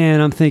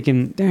 and I'm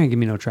thinking, there ain't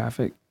gonna be no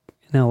traffic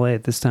in LA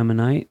at this time of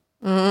night.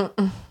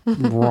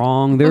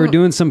 Wrong. They were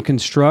doing some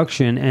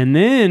construction, and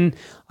then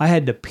I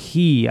had to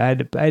pee. I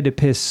had to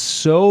piss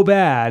so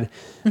bad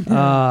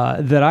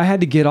that I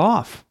had to get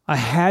off. I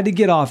had to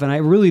get off, and I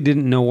really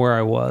didn't know where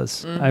I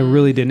was. I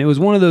really didn't. It was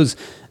one of those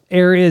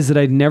areas that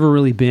I'd never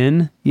really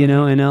been, in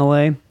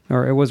LA.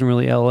 Or it wasn't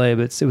really LA,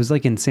 but it was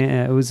like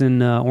it was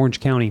in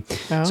Orange County.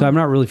 Oh. So I'm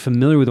not really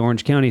familiar with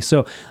Orange County.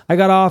 So I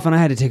got off and I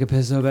had to take a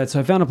piss so bad. So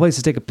I found a place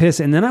to take a piss,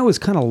 and then I was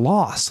kind of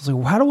lost. I was like,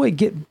 well, how do I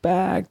get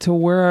back to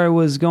where I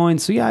was going?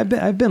 So yeah,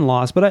 I've been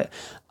lost, but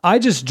I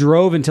just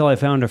drove until I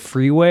found a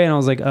freeway, and I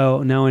was like,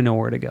 oh, now I know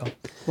where to go.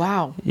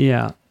 Wow.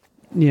 Yeah.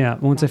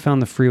 Once I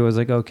found the freeway, I was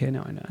like, okay,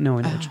 now I know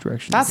which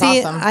direction. That's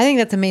See, awesome. I think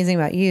that's amazing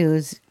about you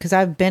is because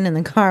I've been in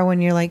the car when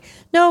you're like,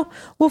 no,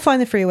 we'll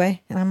find the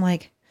freeway. And I'm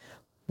like,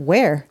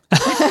 where?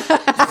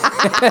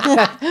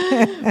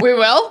 We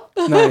will.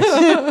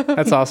 Nice.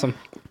 That's awesome.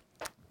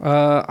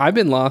 I've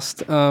been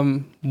lost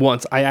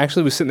once. I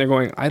actually was sitting there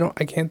going, I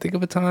can't think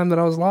of a time that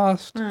I was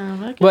lost.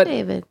 But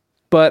David.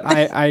 But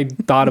I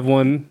thought of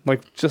one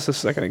like just a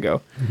second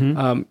ago.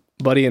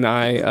 Buddy and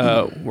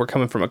I were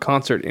coming from a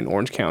concert in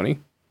Orange County.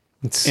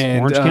 It's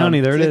And, Orange County.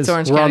 There it it's is.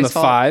 Orange We're on the County's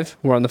fault. 5.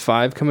 We're on the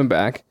 5 coming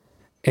back,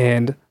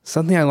 and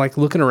suddenly I like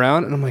looking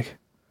around, and I'm like,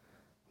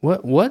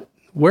 what?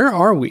 Where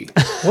are we?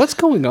 What's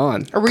going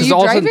on? Or were 'Cause you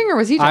all of a sudden- driving or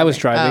was he I was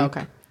driving?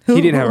 driving. Oh, okay.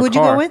 He didn't have a car. Who'd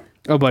you go with?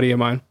 A buddy of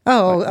mine.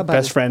 Oh, a buddy.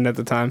 Best friend at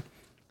the time.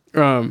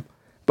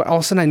 But all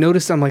of a sudden I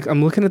noticed, I'm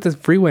looking at the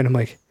freeway, and I'm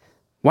like,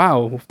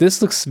 wow,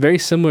 this looks very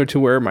similar to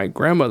where my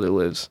grandmother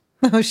lives.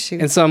 Oh,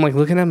 shoot. And so I'm like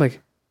looking at him like,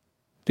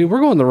 dude,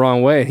 we're going the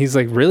wrong way. And he's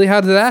like, really?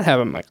 How did that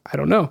happen? I'm like, I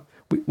don't know.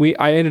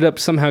 I ended up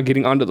somehow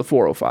getting onto the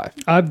 405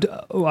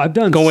 I've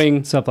done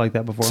Going stuff like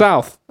that before.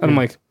 south. And I'm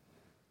like,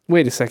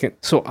 wait a second.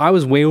 So I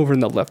was way over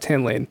in the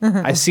left-hand lane.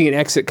 I see an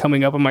exit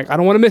coming up. I'm like, I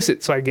don't want to miss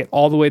it. So I get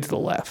all the way to the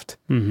left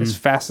as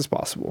fast as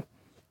possible.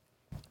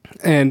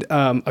 And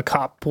a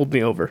cop pulled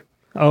me over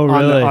Oh,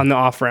 really? on the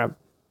off-ramp.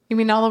 You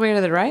mean all the way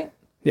to the right?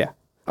 Yeah.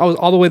 I was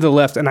all the way to the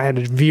left, and I had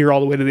to veer all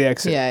the way to the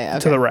exit Yeah,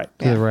 to the right.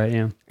 To the right,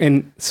 yeah.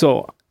 And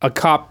so a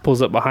cop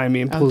pulls up behind me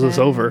and pulls us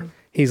over.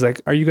 He's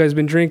like, "Are you guys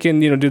been drinking?"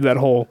 Do the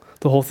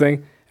whole thing.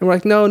 And we're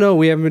like, "No,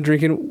 we haven't been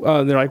drinking."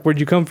 They're like, "Where'd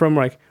you come from?"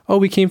 We're like, "Oh,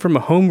 we came from a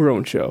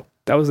Homegrown show."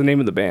 That was the name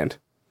of the band.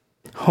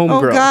 Oh,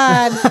 Homegrown.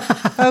 God.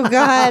 Oh,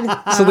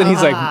 God. So then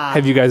he's like,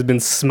 "Have you guys been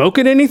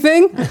smoking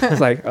anything?" I was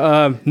like,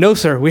 "No,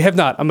 sir, we have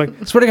not." I'm like,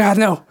 "Swear to God,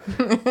 no."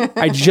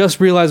 I just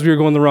realized we were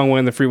going the wrong way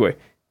on the freeway.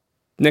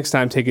 Next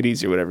time, take it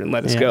easy or whatever, and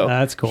let us Yeah, go.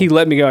 that's cool. He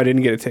let me go. I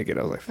didn't get a ticket.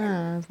 I was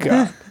like,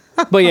 God.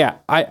 But yeah,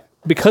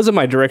 because of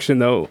my direction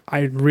though,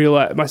 I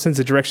realized my sense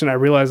of direction. I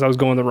realized I was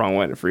going the wrong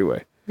way on the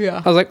freeway.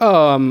 Yeah. I was like,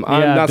 oh, I'm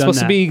I've not done supposed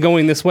to that. be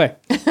going this way.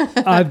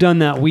 I've done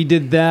that. We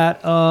did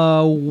that.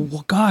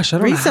 Gosh, I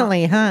don't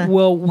Recently, know how- huh?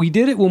 Well, we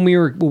did it when we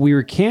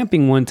were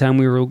camping one time.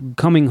 We were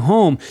coming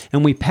home,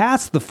 and we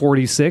passed the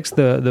 46,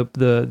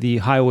 the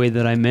highway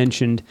that I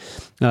mentioned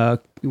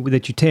that you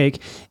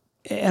take.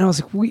 And I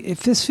was like,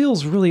 if this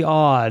feels really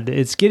odd,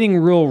 it's getting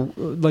real,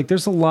 like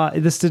there's a lot,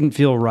 this didn't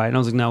feel right. And I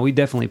was like, no, we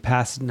definitely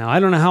passed it now. I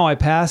don't know how I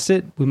passed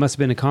it. We must have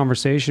been a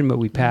conversation, but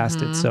we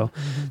passed it. So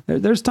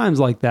there's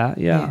times like that.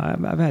 Yeah.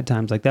 I've had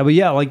times like that. But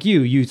yeah, like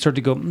you start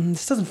to go,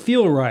 this doesn't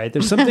feel right.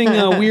 There's something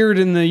weird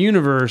in the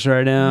universe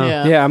right now.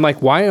 Yeah. Yeah, I'm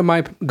like, why am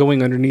I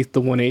going underneath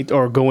the 18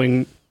 or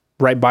going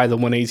right by the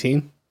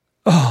 118?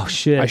 Oh,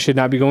 shit. I should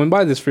not be going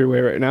by this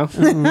freeway right now.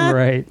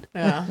 Right.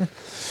 Yeah.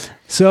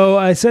 So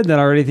I said that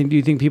already. Do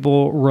you think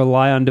people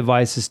rely on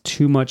devices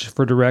too much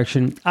for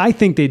direction? I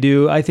think they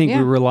do. I think we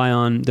Yeah. rely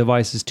on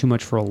devices too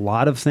much for a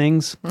lot of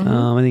things. I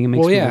think it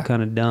makes Well, people yeah.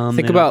 kind of dumb.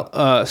 Think They don't-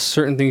 about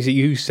certain things that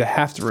you used to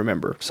have to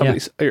remember.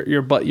 Somebody's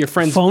your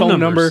friend's Phone phone numbers.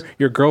 number,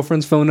 your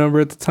girlfriend's phone number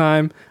at the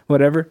time,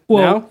 whatever.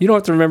 Well- Now you don't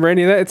have to remember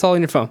any of that. It's all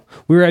in your phone.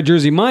 We were at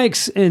Jersey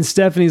Mike's, and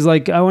Stephanie's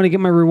like, "I want to get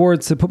my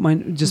rewards to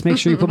just make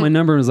sure you put my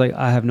number." And I was like,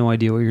 "I have no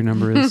idea what your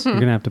number is. You're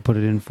gonna have to put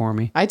it in for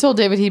me." I told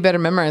David he better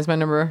memorize my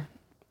number.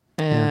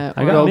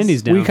 I got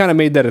Mindy's down. We kind of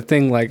made that a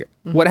thing. Like,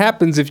 what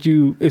happens if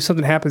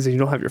something happens and you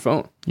don't have your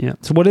phone? Yeah.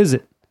 So what is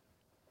it?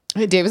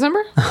 Hey, David's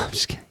number? I'm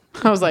just kidding.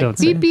 I was like, Don't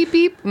say beep,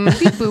 beep, beep,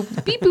 beep,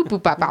 boop, beep, boop,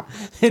 boop, bop, bop.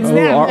 It's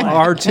Oh,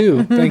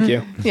 R2. Thank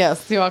you.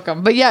 Yes, you're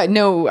welcome. But yeah,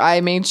 no,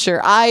 I made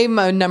sure I'm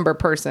a number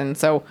person.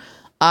 So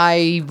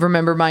I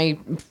remember my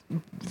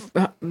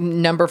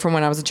number from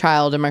when I was a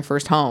child in my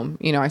first home.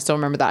 You know, I still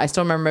remember that. I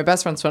still remember my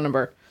best friend's phone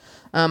number.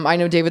 I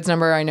know David's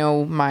number. I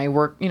know my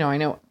work. You know, I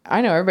know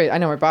everybody. I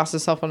know my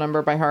boss's cell phone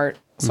number by heart.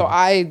 So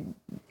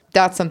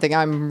that's something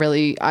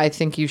I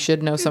think you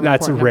should know some.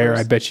 That's important rare.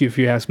 numbers. I bet you if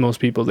you ask most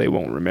people, they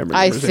won't remember.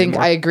 I numbers think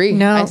anymore. I agree.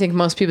 No. I think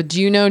most people.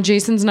 Do you know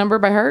Jason's number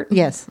by heart?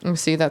 Yes. Oh,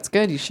 see, that's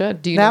good. You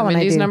should. Do you That know one I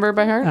Mindy's do. number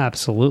by heart?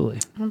 Absolutely.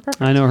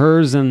 I know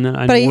hers, and then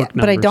I know work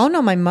But I numbers. don't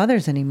know my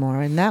mother's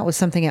anymore, and that was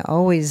something I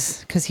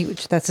always because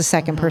that's the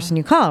second person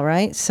you call,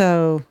 right?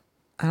 So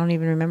I don't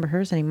even remember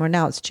hers anymore.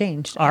 Now it's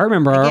changed. I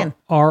remember Again.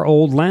 our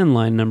old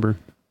landline number.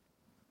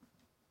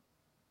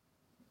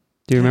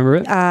 Do you remember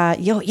it?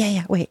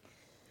 Yeah. Wait,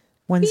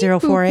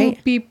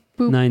 1048. Beep,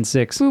 boop,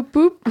 96. boop,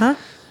 boop. Huh?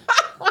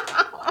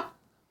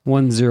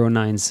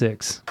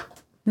 1096.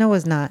 No, it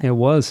was not. It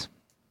was.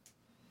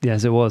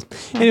 Yes, it was.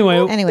 Anyway,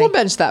 Anyway, We'll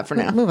bench that for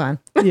now. move on.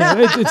 yeah,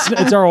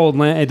 it's our old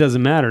land. It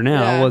doesn't matter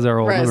now. Yeah, It was our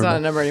old right, number. It's not but-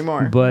 a number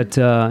anymore. But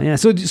yeah,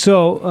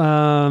 so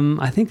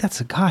I think that's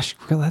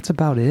that's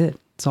about it.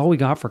 That's all we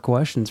got for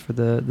questions for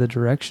the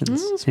directions.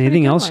 that's a pretty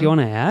Anything good else one. you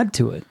want to add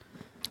to it?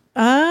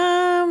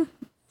 Now,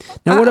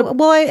 Now, what?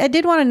 well, I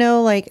did want to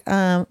know, like,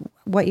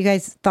 what you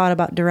guys thought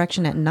about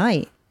direction at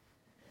night.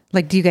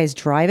 Like, do you guys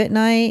drive at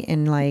night?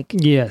 And, like,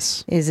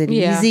 Yes. is it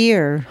Yeah. easy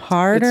or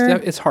harder?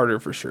 It's harder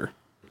for sure.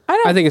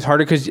 I I think it's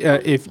harder because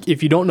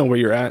if you don't know where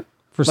you're at,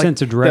 For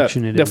sense of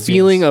direction, the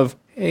feeling yes. of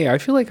hey, I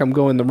feel like I'm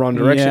going the wrong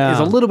direction Yeah. is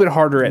a little bit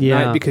harder at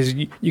Yeah. night because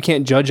you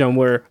can't judge on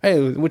where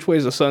hey which way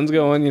is the sun's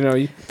going. You know,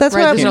 That's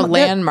right, where there's no I'm,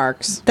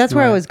 landmarks. that's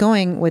where I Right. was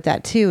going with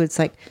that too. It's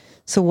like,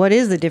 so what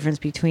is the difference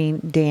between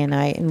day and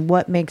night, and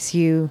what makes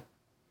you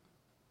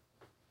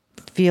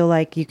feel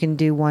like you can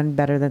do one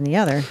better than the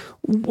other?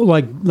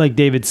 Well, like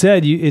David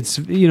said, it's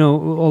a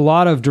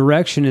lot of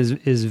direction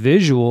is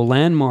visual,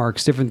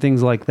 landmarks, different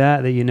things like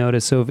that you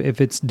notice. So if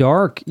it's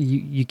dark,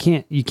 you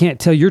can't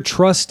tell. You're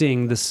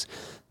trusting this.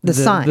 The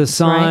signs, the right?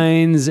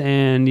 signs,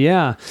 and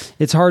yeah,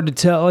 it's hard to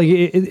tell. Like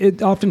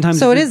it oftentimes.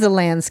 So it is the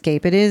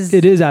landscape. It is.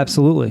 It is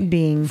absolutely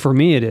being- for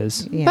me. It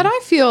is. Yeah. But I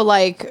feel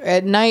like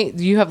at night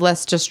you have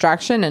less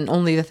distraction and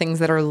only the things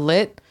that are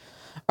lit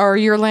are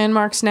your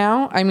landmarks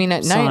now. I mean,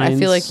 at night, I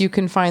feel Signs. like you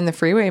can find the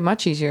freeway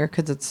much easier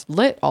because it's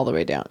lit all the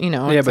way down. You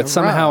know, yeah, it's but a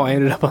somehow road. I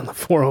ended up on the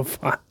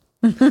 405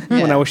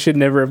 when I should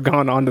never have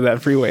gone onto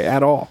that freeway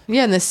at all.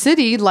 Yeah, in the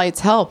city, lights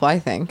help, I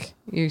think.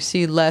 You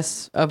see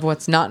less of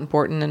what's not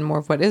important and more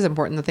of what is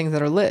important, the things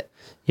that are lit.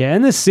 Yeah,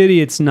 in the city,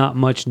 it's not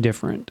much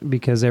different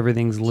because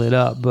everything's lit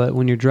up. But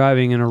when you're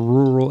driving in a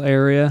rural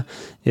area,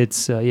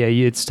 it's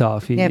it's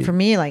tough. Yeah, for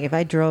me, like if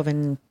I drove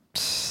in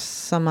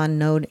some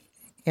unknown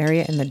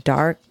area in the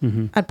dark,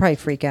 I'd probably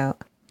freak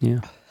out.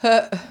 yeah,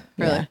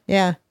 Really?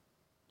 Yeah,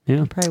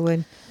 yeah. probably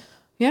would.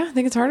 Yeah, I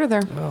think it's harder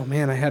there. Oh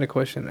man, I had a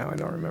question now. I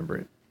don't remember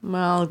it.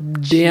 Well,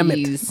 Damn it.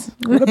 jeez.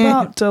 What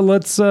about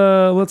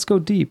let's go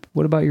deep.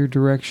 What about your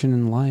direction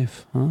in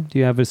life? Huh? Do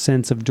you have a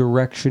sense of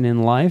direction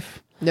in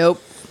life?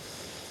 Nope.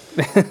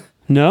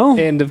 No.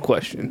 End of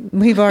question.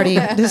 We've already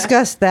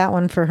discussed that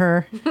one for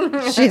her.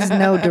 She has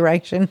no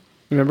direction.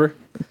 Remember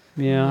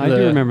Yeah, I do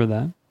The- remember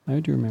that. I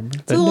do remember.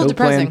 a little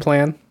depressing.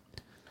 plan?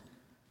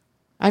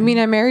 I mean,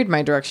 I married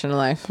my direction in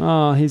life.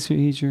 Oh, he's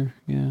your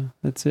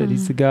That's it.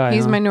 He's the guy.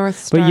 He's huh? my North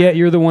Star. But yet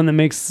you're the one that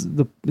makes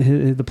the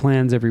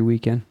plans every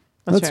weekend.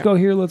 That's Let's right. go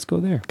here. Let's go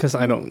there. Because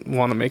I don't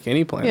want to make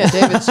any plans. Yeah,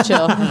 David's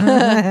chill.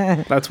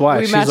 That's why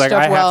We she's matched like,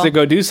 up I well. have to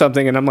go do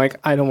something, and I'm like,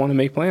 I don't want to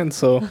make plans.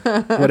 So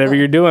whatever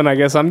you're doing, I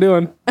guess I'm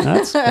doing.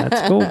 That's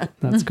cool.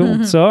 That's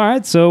cool. So all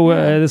right. So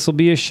this will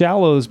be a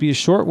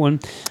short one.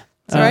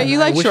 It's all right. You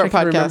like I wish short I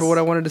could remember podcasts. what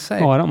I wanted to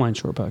say. Oh, I don't mind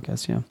short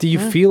podcasts. Yeah. Do you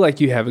feel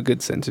like you have a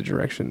good sense of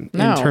direction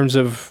No. in terms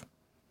of?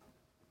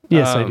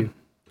 Yes, I do.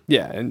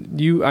 Yeah,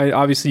 and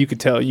obviously you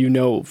could tell. You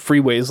know,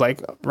 freeways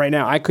like right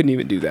now. I couldn't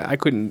even do that. I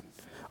couldn't.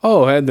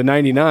 Oh, I had the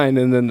 99,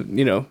 and then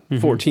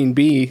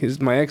 14B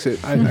is my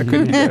exit. I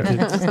couldn't do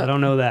that. I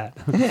don't know that.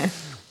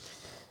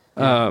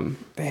 Damn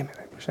it!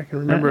 I wish I could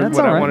remember That's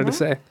what all I right. wanted to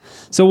say.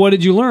 So what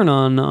did you learn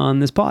on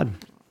this pod?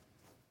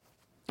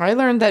 I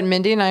learned that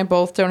Mindy and I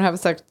both don't have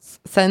a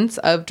sense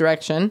of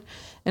direction,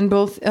 and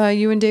both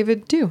you and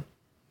David do.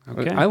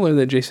 Okay. I learned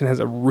that Jason has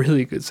a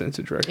really good sense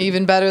of direction.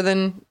 Even better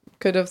than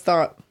could have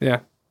thought.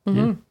 Yeah.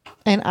 And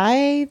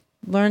I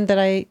learned that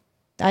I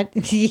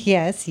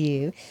yes,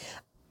 you,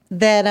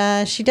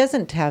 that she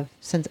doesn't have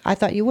sense. I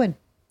thought you would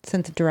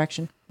sense of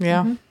direction.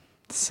 Yeah.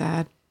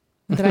 Sad.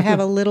 That I have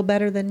a little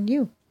better than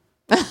you.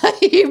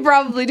 You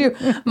probably do.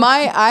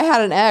 I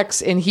had an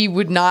ex and he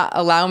would not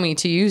allow me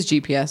to use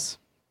GPS.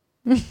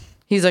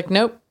 He's like,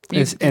 nope.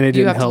 You, And it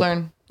you didn't have help. to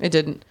learn. It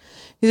didn't.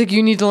 He's like,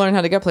 you need to learn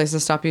how to get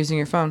places. Stop using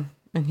your phone.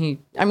 And he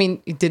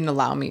didn't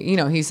allow me. You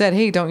know, he said,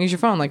 hey, don't use your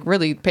phone. Like,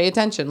 really pay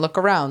attention. Look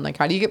around. Like,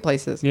 how do you get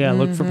places? Yeah,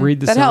 read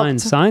the That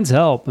signs. helped. Signs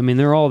help. I mean,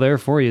 they're all there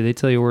for you. They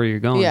tell you where you're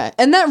going. Yeah.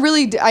 And that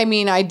really,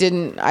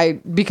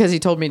 because he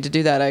told me to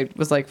do that, I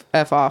was like,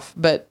 F off.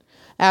 But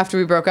after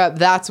we broke up,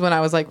 that's when I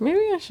was like, maybe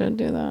I should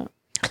do that.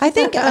 I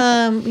think,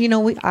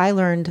 I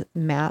learned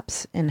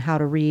maps and how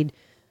to read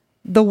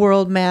the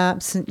world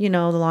maps, and, the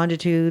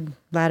longitude,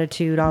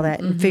 latitude, all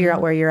that, and figure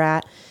out where you're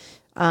at.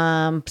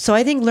 So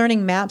I think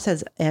learning maps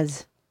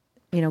as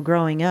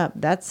growing up,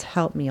 that's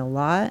helped me a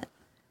lot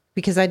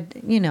because I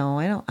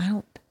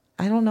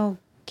don't know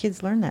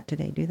kids learn that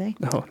today, do they?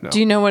 No. Do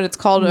you know what it's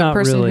called? Not A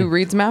person really. who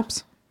reads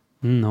maps?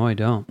 No, I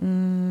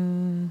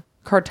don't.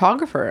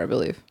 Cartographer, I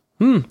believe.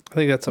 I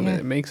think that's something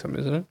that makes them,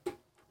 isn't it?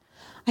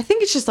 I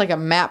think it's just like a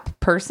map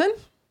person.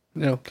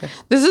 No. Okay.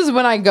 This is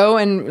when I go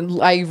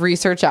and I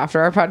research after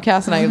our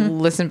podcast and I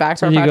listen back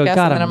to our And you go, podcast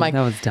God, and then I'm like,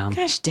 that was dumb.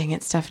 gosh dang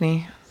it,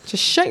 Stephanie.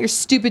 Just shut your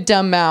stupid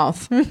dumb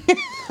mouth.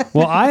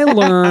 Well, I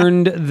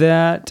learned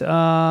that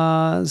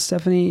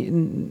Stephanie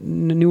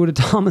knew what a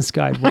Thomas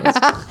guide was.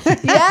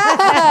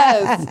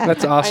 Yes.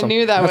 That's awesome. I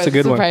knew that That's would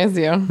a good one. surprise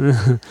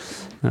you.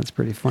 That's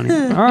pretty funny.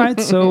 All right,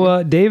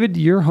 so David,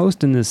 you're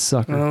hosting this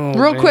sucker. Oh,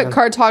 Real quick, man.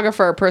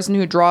 cartographer, a person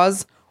who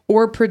draws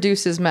or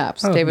produces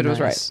maps. David was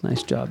right.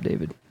 Nice job,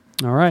 David.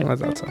 All right.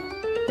 That's awesome.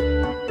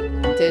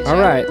 Did All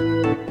you?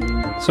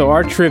 right. So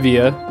our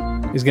trivia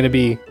is going to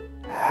be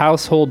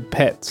household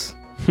pets.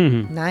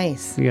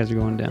 Nice. You guys are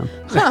going down.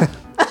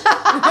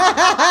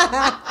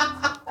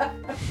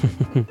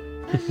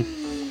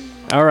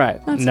 All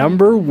right.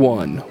 Number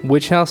 1.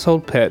 Which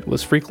household pet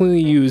was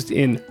frequently used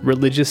in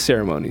religious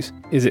ceremonies?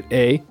 Is it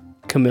A,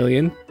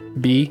 chameleon,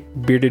 B,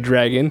 bearded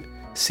dragon,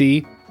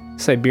 C,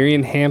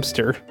 Siberian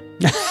hamster,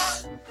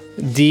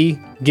 D,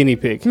 guinea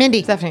pig?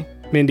 Mindy. Stephanie.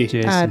 Mindy.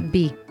 Jason.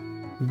 B.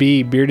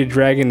 B, bearded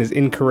dragon is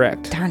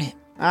incorrect. Darn it.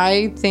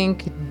 I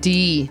think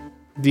D.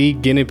 D,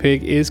 guinea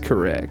pig is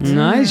correct.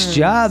 Nice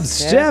job,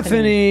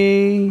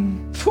 Stephanie.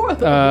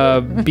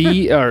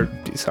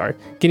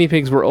 Guinea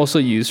pigs were also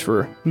used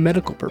for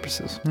medical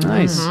purposes.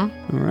 Nice. All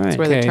right. That's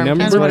where the Okay, term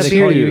number came That's why from. they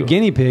call you a two.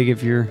 guinea pig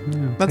if you're.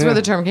 That's where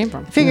the term came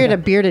from. Figured a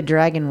bearded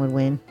dragon would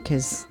win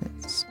because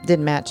it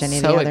didn't match any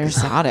of So the others.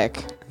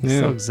 exotic.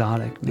 So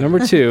exotic. Man. Number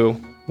 2,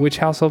 which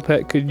household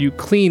pet could you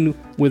clean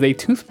with a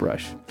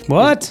toothbrush?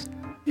 What?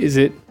 Is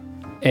it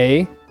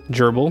A,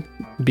 gerbil,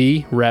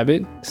 B,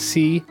 rabbit,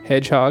 C,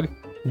 hedgehog,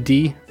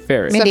 D,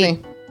 ferret? Mindy.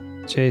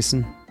 Stephanie.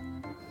 Jason.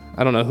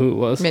 I don't know who it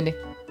was. Mindy.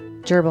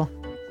 Gerbil.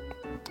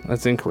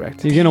 That's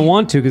incorrect. You're going to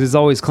want to because it's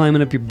always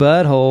climbing up your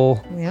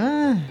butthole.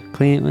 Yeah.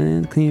 Clean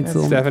its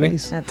little Stephanie?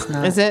 face. That's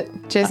not. Is it,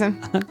 Jason?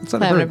 That's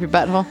what I Climbing heard. up your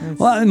butthole.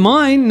 Well,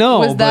 mine, no.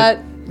 Was but that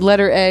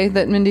letter A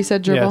that Mindy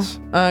said, gerbil?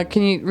 Yes.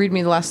 Can you read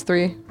me the last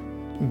 3?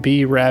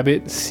 B,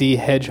 rabbit, C,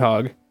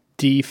 hedgehog,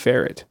 D,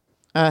 ferret.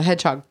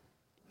 Hedgehog.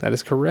 That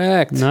is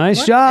correct.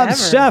 Nice job, Whatever.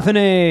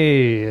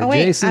 Stephanie. Oh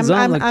wait, Jason's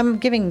on the. I'm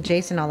giving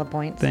Jason all the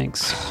points.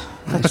 Thanks.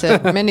 That's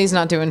it. Mindy's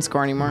not doing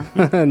score anymore.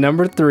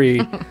 Number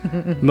 3,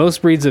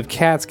 most breeds of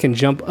cats can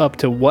jump up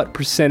to what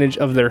percentage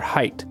of their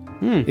height?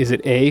 Is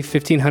it A,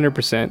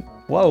 1,500%,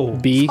 Whoa.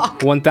 B,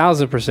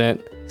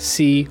 1,000%,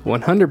 C,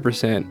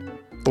 100%,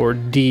 or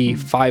D,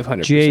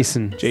 500%?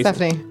 Jason.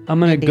 Stephanie. I'm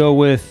going to Mindy. go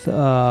with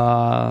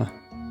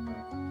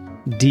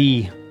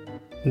D.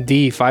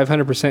 D,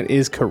 500%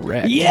 is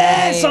correct.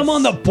 Yes, Nice. I'm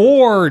on the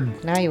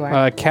board. Now you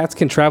are. Cats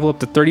can travel up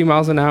to 30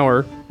 miles an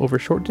hour over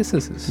short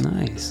distances.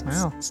 Nice.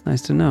 Wow. It's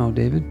nice to know,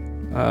 David.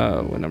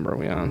 What number are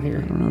we on I here?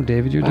 don't know,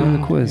 David. You're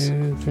doing the quiz.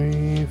 2,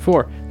 3,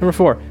 4. Number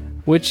 4.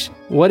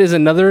 What is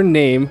another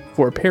name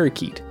for a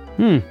parakeet?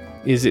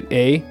 Is it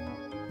A,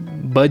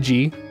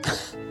 budgie?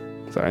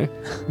 Sorry.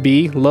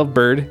 B,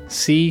 lovebird.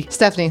 C,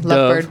 Stephanie. dove.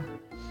 Lovebird.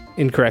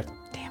 Incorrect.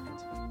 Damn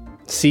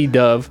it. C,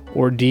 dove,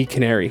 or D,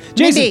 canary.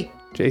 Jason.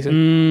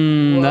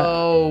 Jason.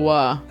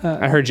 Whoa.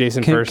 I heard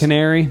Jason first.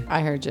 Canary.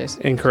 I heard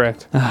Jason.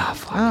 Incorrect. Ah,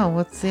 fuck. Oh,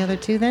 what's the other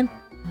two then?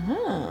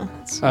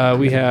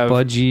 We have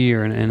Budgie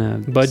or and a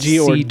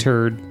Budgie or- sea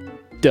turd.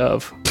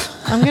 dove.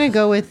 I'm gonna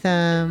go with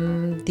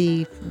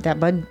budgie.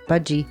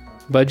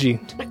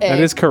 Budgie. That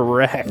is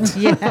correct.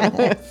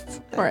 Yeah.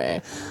 All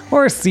right.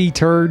 Or a sea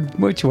turd,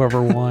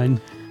 whichever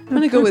one. I'm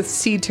going to go with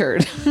sea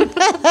turd.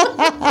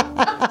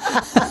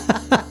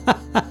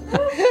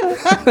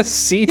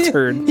 Sea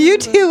turd. You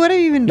two, what are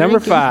you even Number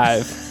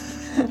drinking?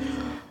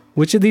 5.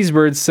 Which of these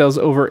birds sells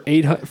over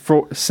 800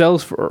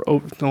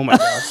 oh my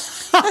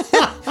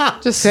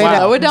god. Just Say that-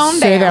 slow it down.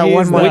 say that down.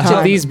 one more Which time.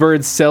 of these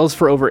birds sells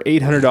for over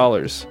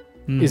 $800?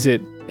 Is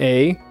it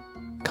A,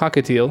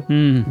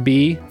 cockatiel,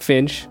 B,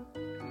 finch,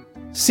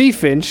 C,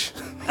 finch?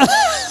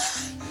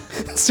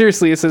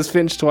 Seriously, it says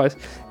finch twice,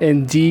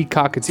 and D,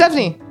 cockatiel.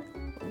 Stephanie.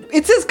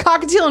 It says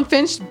cockatiel and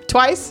finch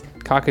twice.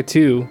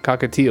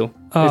 Cockatiel.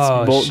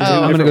 Oh, both shit. two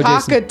I'm gonna go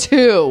different- Jason.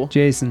 Cockatoo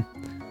Jason.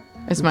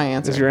 is my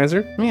answer. Is your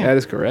answer? Yeah. That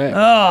is correct.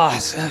 Oh,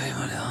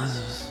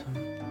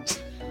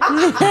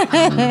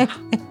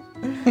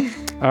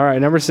 All right,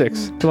 number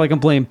 6. I feel like I'm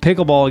playing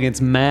pickleball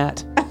against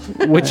Matt.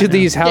 Which of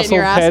these household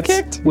your ass pets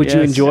kicked? would you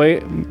Yes.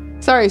 enjoy?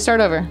 Sorry,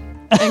 start over.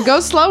 And go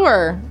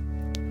slower.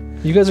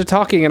 You guys are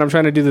talking, and I'm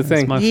trying to do the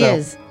thing. my He fault.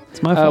 is.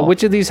 It's my fault.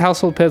 Which of these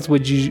household pets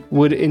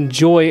would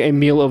enjoy a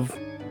meal of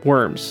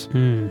worms?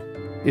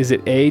 Is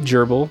it A,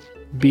 gerbil,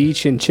 B,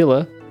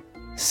 chinchilla,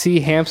 C.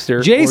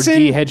 Hamster, Jason? or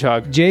D.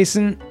 Hedgehog.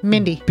 Jason,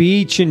 Mindy.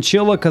 B.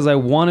 Chinchilla, because I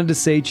wanted to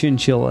say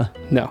chinchilla.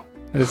 No,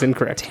 that is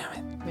incorrect.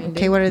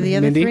 Okay, what are the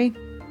other Mindy? three?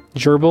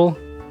 Gerbil,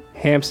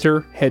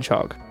 hamster,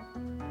 hedgehog.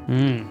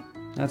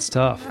 That's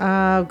tough.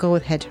 I'll go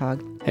with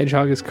hedgehog.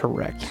 Hedgehog is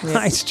correct.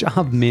 Nice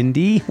job,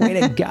 Mindy. Way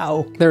to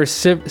go. There are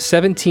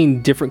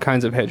 17 different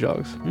kinds of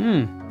hedgehogs.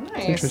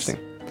 Nice. Interesting.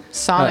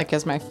 Sonic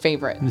is my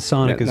favorite.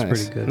 Sonic Yeah, is nice,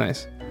 pretty good.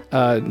 Nice.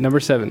 Number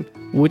 7.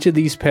 Which of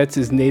these pets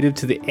is native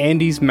to the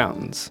Andes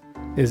Mountains?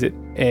 Is it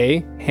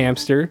A.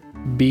 Hamster,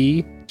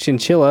 B.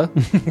 Chinchilla,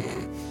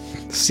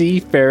 C.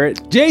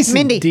 Ferret, Jason.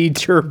 Mindy. D.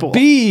 Gerbil?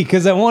 B,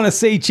 because I want to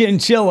say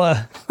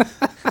chinchilla.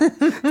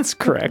 That's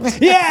correct.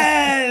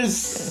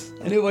 Yes!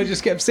 I knew if I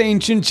just kept saying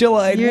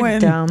chinchilla, I'd You're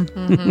win. dumb.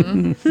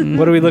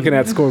 What are we looking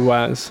at score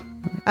wise?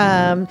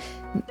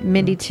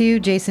 Mindy 2,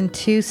 Jason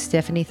 2,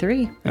 Stephanie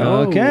 3.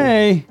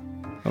 Okay.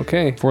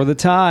 Okay. For the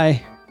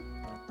tie.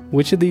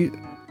 Which of these?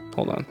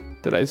 Hold on.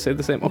 Did I say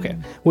the same? Okay.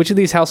 Which of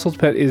these household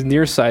pet is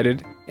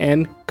nearsighted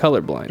and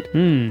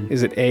colorblind?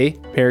 Is it A.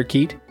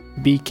 Parakeet,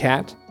 B.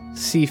 Cat,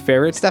 C.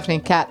 Ferret? Stephanie,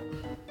 cat.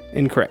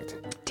 Incorrect.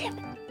 Damn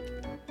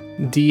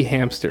it. D.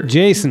 Hamster.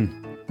 Jason.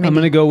 I'm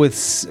going to go with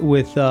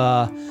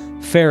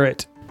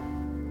ferret.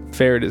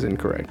 Ferret is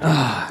incorrect.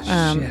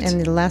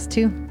 And the last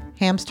two,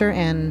 hamster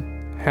and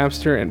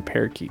Hamster and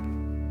parakeet.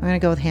 I'm going to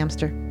go with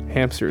hamster.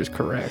 Hamster is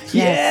correct.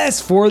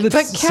 Yes, for the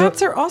But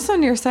cats are also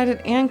nearsighted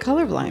and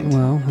colorblind.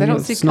 Well, they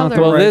don't see it's not color.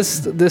 the Well,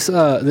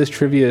 right- this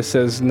trivia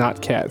says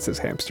not cat, it says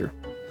hamster.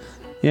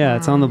 Yeah,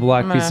 it's on the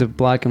black piece of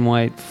black and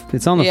white.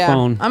 It's on the yeah,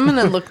 phone. I'm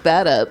gonna look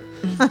that up.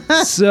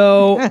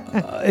 So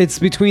it's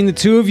between the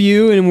two of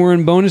you, and we're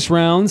in bonus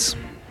rounds.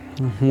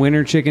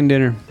 Winner chicken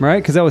dinner,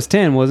 right? Because that was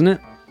 10, wasn't it?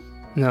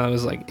 No, it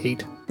was like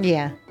 8.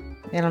 Yeah.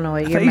 I don't know what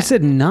I you're thought you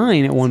said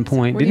 9 at one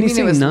point. What do Didn't you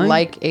he mean it say was 9?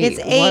 like 8? It's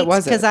 8 What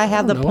was because it? I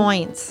have the know.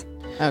 points.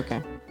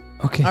 Okay.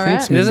 Okay, All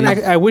thanks. right. It doesn't.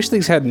 Mindy. I wish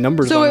these had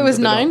numbers. So on it them, was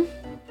but they don't.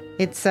 9.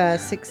 It's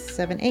 6,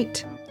 7,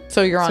 8.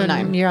 So you're on So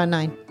 9. You're on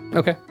 9.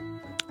 Okay.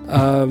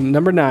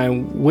 Number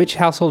 9. Which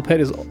household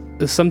pet is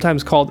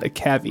sometimes called a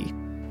cavy?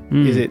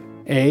 Is it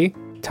A.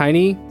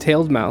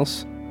 Spiny-tailed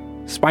mouse?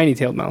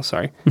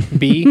 Sorry.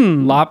 B.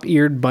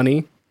 Lop-eared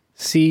bunny.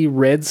 C.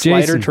 Red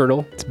slider Jason.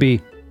 turtle. It's B.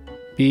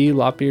 B.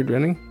 Lop-eared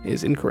bunny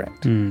is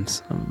incorrect. Son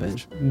of a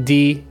bitch.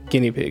 D.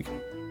 Guinea pig.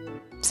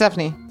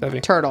 Stephanie,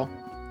 Stephanie. turtle.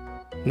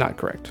 Not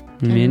correct.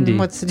 Mindy.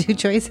 What's the two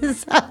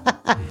choices?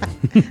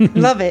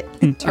 Love it.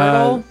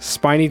 Turtle.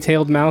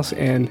 Spiny-tailed mouse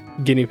and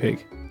guinea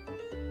pig.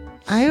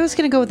 I was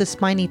going to go with the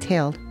spiny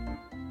tailed.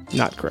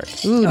 Not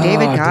correct. Ooh,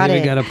 David got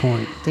David it. got a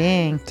point.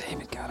 Dang.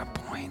 David got a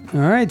point. All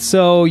right,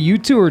 so you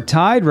two are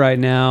tied right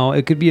now.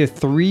 It could be a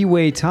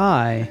 3-way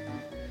tie.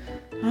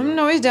 I'm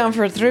always down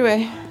for a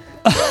 3-way.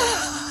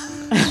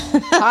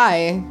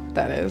 Hi,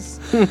 that is.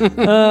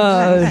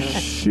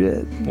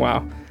 Shit.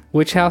 Wow.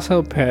 Which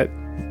household pet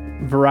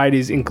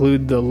varieties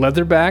include the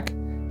leatherback,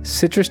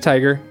 citrus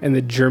tiger, and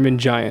the German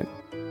giant?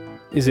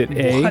 Is it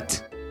A.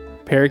 What?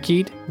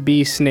 Parakeet,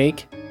 B.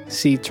 Snake,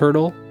 C.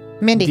 Turtle,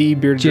 Mindy. D.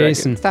 Bearded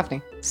Jason.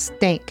 Stephanie.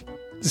 Snake.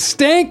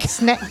 Stank?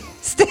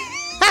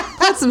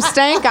 Put some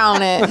stank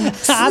on it.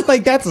 I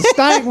think that's a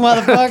stank,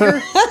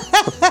 motherfucker.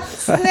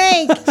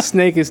 Snake. Dragon.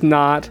 Snake is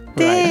not right.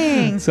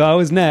 Dang. So I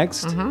was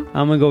next. I'm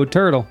going to go with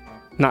turtle.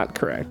 Not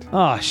correct.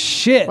 Oh,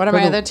 shit. What are For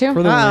my the- other two?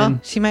 For the Uh-oh.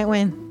 win. She might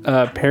win.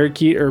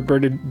 Parakeet or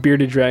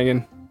bearded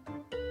dragon?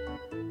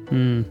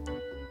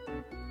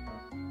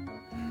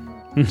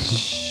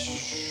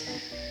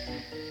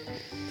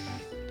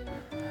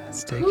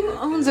 Let's take Who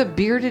owns a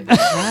bearded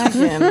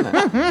dragon?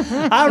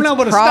 I don't know,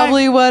 but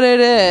Probably what it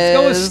is.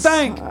 go with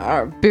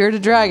stank.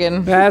 Bearded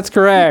dragon. That's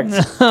correct.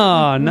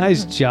 Oh,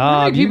 nice How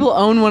job. many people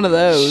own one of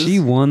those? She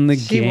won the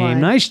She game. won.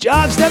 Nice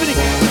job, Stephanie.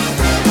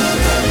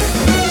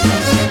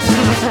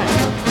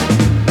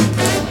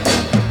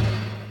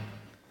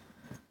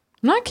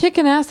 I'm not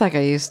kicking ass like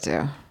I used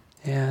to.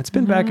 Yeah, it's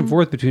been back and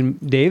forth between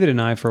David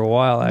and I for a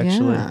while,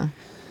 actually.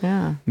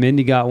 Yeah.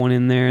 Mindy got one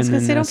in there. was and gonna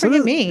then say, don't so forget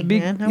this- me,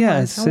 man. I yeah, won,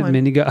 I I said won.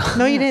 Mindy got.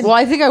 No, you didn't. Well,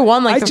 I think I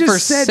won like I the just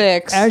first said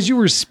 6. as you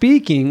were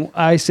speaking,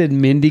 I said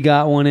Mindy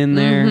got one in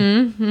there.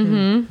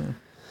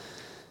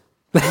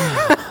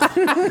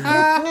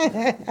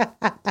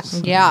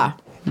 Yeah.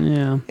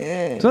 Yeah.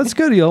 So that's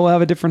good. You'll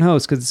have a different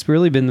host because it's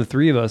really been the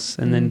three of us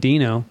and then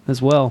Dino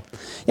as well.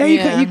 Yeah,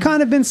 Yeah. you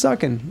kind of been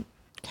sucking.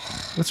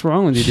 What's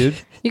wrong with you, dude?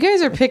 You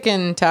guys are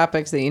picking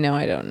topics that you know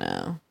I don't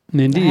know.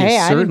 Mindy Hey,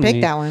 I didn't certainly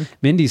pick that one.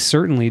 Mindy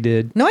certainly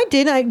did. No, I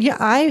didn't.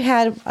 I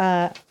had,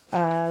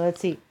 let's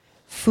see,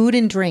 food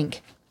and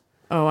drink.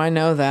 Oh, I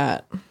know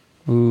that.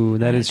 Ooh,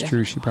 that is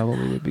true. She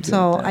probably would be good.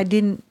 So at I that.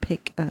 didn't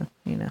pick,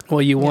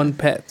 Well, you won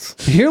pets.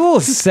 Your little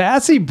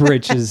sassy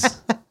britches.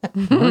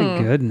 My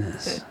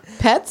goodness.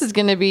 Pets is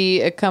going to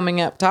be a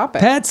coming up topic.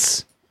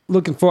 Pets.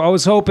 Looking for. I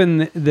was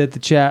hoping that the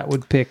chat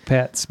would pick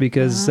pets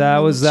because I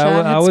was chat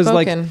had I was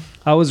spoken. like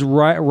I was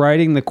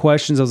writing the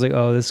questions. I was like,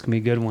 oh, this can be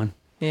a good one.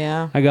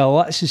 Yeah. I got a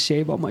lot to say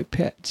about my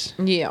pets.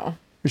 Yeah.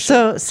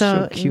 They're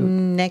so cute.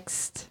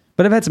 next,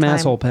 But I've had some Time.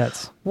 asshole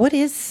pets. what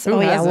is, Who oh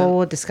yeah, hasn't? well,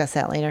 we'll discuss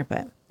that later,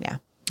 but yeah,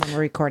 we're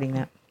recording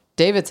that.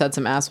 David's had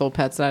some asshole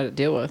pets that I had to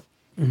deal with.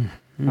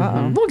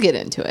 Uh-oh. We'll get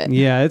into it.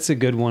 Yeah, it's a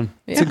good one.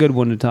 It's a Yeah. good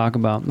one to talk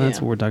about. That's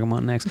Yeah. what we're talking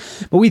about next.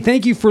 But we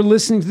thank you for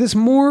listening to this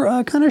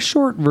more kind of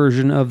short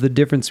version of the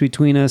Difference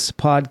Between Us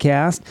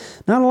podcast.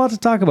 Not a lot to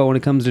talk about when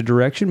it comes to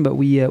direction, but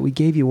we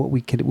gave you what we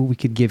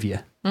could give you.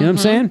 You know what I'm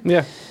saying?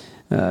 Yeah.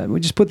 We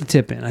just put the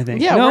tip in, I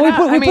think. Yeah, no, we're we not-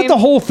 put I the mean-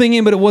 whole thing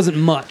in, but it wasn't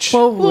much.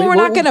 Well, we're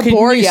not going to Can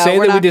bore you. say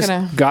We're that not we just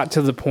going to. got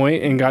to the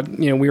point and got,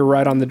 we were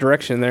right on the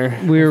direction there.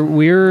 we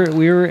were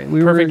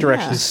Perfect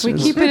directions. we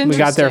keep it We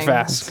got there interesting.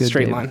 fast. Good,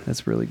 Straight David. line.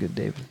 That's really good,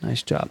 David.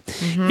 Nice job.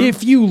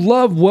 If you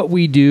love what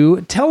we do,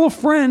 tell a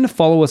friend.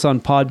 Follow us on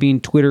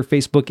Podbean, Twitter,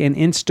 Facebook, and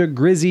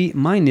Instagrizzy,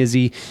 my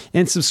Nizzy,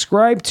 and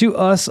subscribe to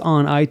us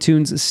on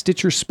iTunes,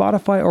 Stitcher,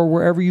 Spotify, or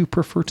wherever you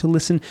prefer to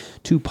listen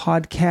to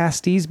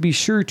podcasties. Be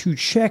sure to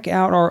check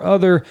out our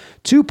other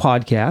two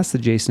podcasts, the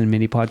Jason and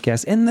Minnie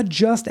podcast and the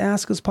Just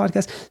Ask Us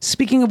podcast.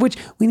 Speaking of which,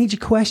 we need your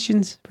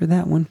questions for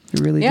that one.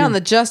 We really do. Yeah, on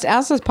the Just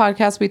Ask Us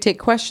podcast, we take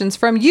questions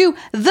from you,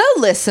 the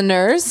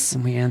listeners.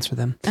 and we answer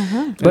them.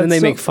 And then they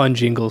make fun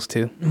jingles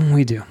too.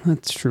 We do.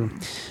 That's true.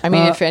 I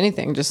mean, if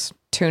anything, just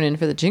tune in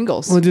for the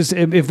jingles. Well, just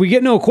if we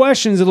get no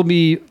questions, it'll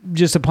be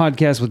just a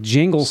podcast with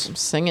jingles.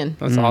 Singing.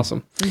 That's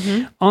awesome.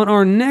 On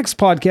our next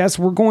podcast,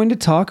 we're going to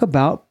talk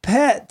about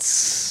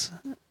pets.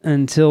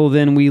 Until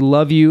then, we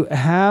love you.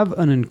 Have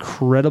an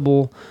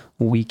incredible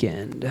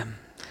weekend.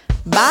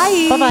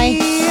 Bye.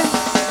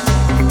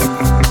 Bye-bye.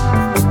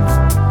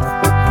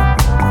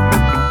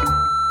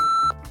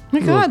 Oh my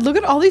God, look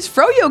at all these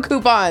Froyo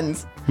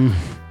coupons.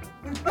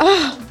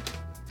 Ah,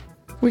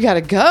 we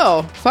gotta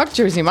go. Fuck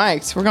Jersey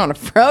Mike's. We're going to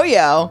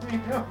Froyo.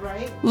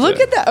 Look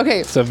at that. Okay.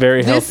 It's a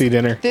very healthy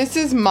dinner. This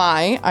is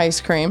my ice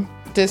cream.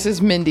 This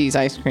is Mindy's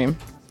ice cream.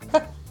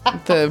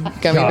 The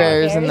gummy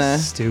bears and the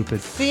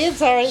Stupid. See,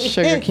 it's all right.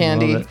 sugar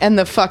candy Love it. and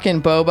the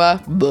fucking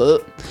boba.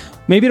 Bleh.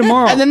 Maybe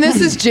tomorrow. And then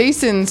this is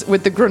Jason's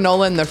with the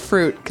granola and the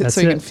fruit That's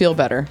so you it. can feel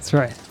better. That's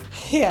right.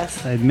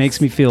 Yes. It makes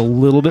me feel a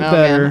little bit Oh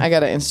better. man, I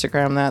gotta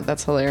Instagram that.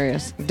 That's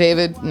hilarious.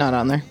 David, not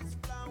on there.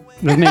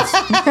 It makes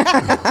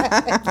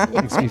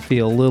me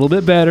feel a little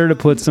bit better to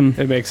put some.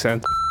 It makes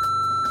sense.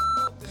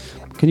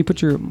 Can you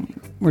put your?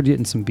 We're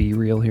getting some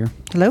B-reel here.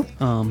 Hello?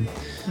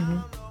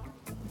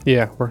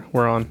 Yeah,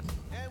 we're on.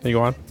 Are you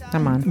on?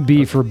 I'm on.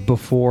 B for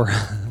before.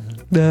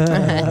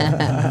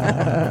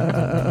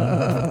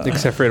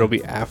 Except for it'll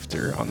be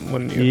after on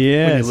when you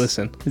Yes.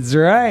 listen. That's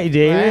right,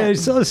 David. Right. You're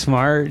so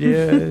smart,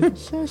 dude.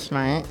 So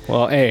smart.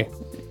 Well, hey,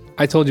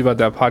 I told you about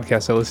that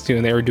podcast I listened to,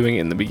 and they were doing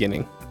it in the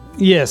beginning.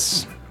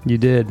 Yes, you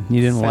did. You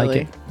didn't like Silly.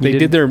 it. You They did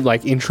didn't- their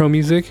like intro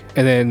music,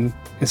 and then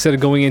instead of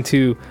going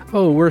into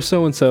we're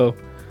so and so,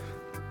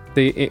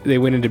 they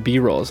went into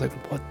B-roll. I was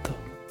like, what the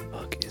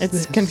fuck is It's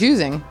this?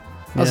 confusing.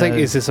 I was like, Yeah.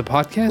 is this a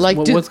podcast? Like,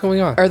 What's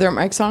going on? Are their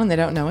mics on and they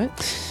don't know it?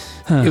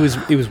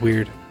 It was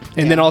weird.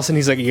 And then all of a sudden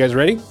he's like, "You guys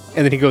ready?"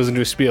 And then he goes into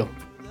a spiel.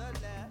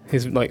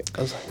 He's like,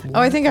 I was like,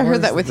 Oh, I think I what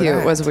heard that is with you.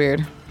 It was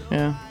weird.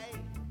 Yeah.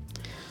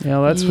 Yeah,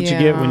 well, that's what you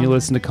get when Yeah. you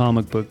listen to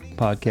comic book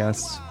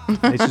podcasts.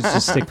 They should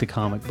just stick to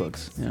comic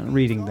books,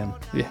 reading them.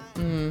 Yeah.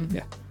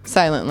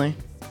 Silently.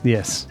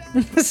 Yes.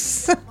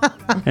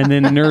 And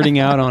then nerding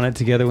out on it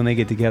together when they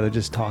get together,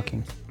 just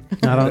talking.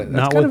 That's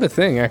Not kind with of a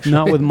thing, actually.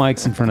 not with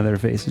mics in front of their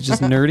faces,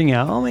 just nerding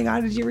out. Oh my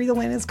God, did you read the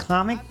latest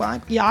comic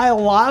book? Yeah, I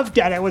loved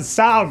it. It was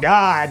so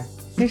good.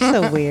 You're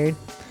so weird.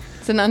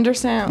 It's an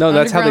undersound. No,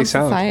 that's how they underground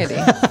sound.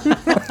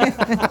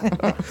 Society.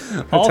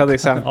 That's how they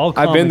sound. all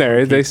I've been comic there.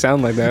 book They kids.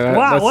 sound like that.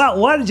 That's-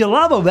 What did you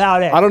love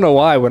about it? I don't know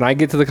why. When I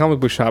get to the comic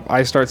book shop,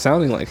 I start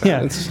sounding like that.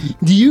 Yeah. It's-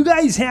 Do you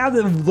guys have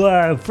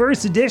the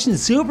first edition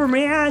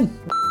Superman?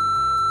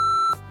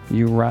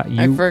 You right?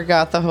 I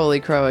forgot the Holy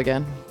Crow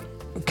again.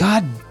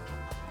 God,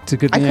 it's a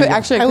good I thing. could got-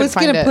 actually. I was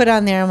going to put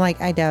on there. I'm like,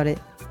 I doubt it.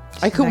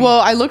 I could. Well,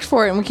 I looked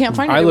for it and we can't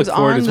find it. I It was looked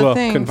for it on as the well.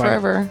 thing Couldn't find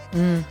it. forever.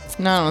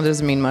 No, it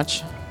doesn't mean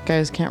much.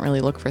 Guys can't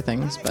really look for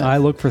things. But I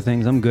look for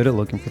things. I'm good at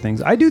looking for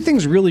things. I do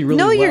things really, really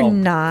No, well. you're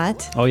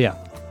not. Oh yeah,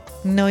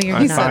 No, you're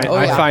I not. find, "Oh,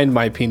 I yeah." find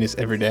my penis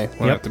every day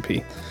when I Yep. have to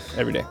pee.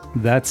 Every day.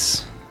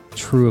 that's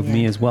true of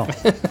me as well.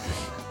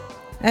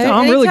 And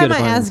I'm really good anytime at I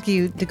finding ask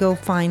you to go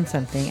find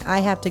something, I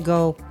have to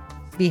go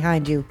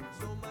behind you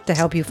to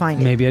help you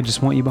find it. Maybe I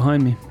just want you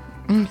behind me.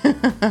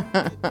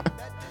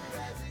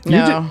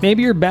 no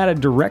Maybe you're bad at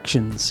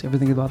directions. Ever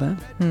think about that?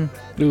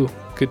 Ooh,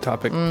 good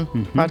topic.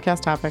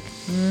 podcast topic.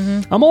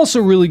 I'm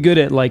also really good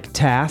at like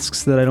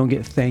tasks that I don't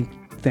get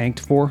thanked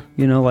for.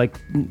 You know, like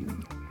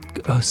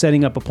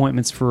setting up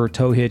appointments for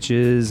tow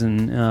hitches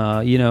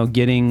and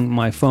getting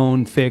my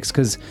phone fixed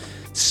because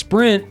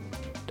Sprint.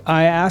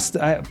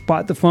 I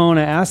bought the phone.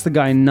 I asked the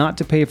guy not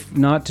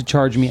to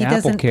charge me He Apple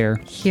doesn't Care.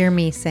 hear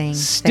me saying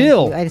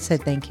Still. thank you. I just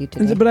said thank you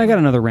today. But I got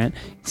another rant.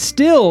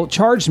 Still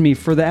charged me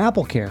for the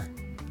Apple Care.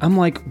 I'm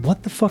like,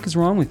 what the fuck is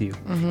wrong with you?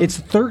 It's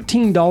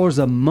 $13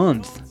 a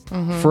month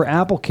for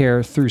Apple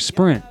Care through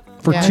Sprint.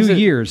 for Yeah. 2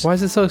 years. Why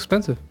is it so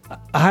expensive?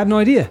 I have no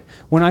idea.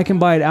 When I can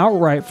buy it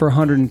outright for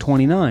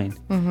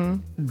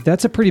 129,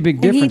 that's a pretty big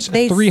And difference.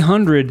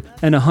 300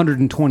 and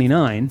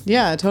 129.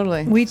 Yeah,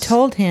 totally. We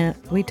told him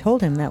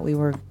that we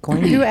were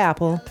going through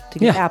Apple to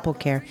get Yeah. Apple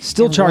Care.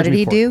 Still And charge what did me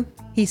he for do?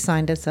 He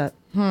signed us up.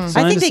 I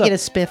Signed think us they up. get a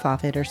spiff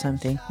off it or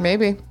something.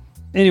 Maybe.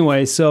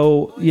 Anyway,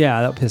 so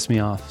yeah, that pissed me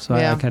off. So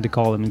Yeah. I had to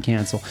call them and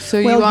cancel. So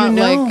you Well, want you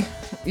know-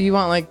 you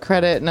want like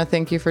credit and a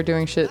thank you for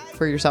doing shit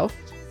for yourself?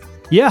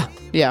 Yeah.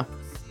 Yeah.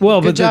 Well,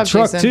 Good but job, the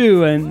truck Jason.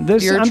 too, and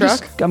this Your I'm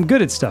truck? I'm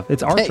good at stuff.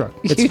 It's our Hey, truck.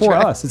 It's you for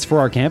truck. us. It's for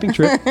our camping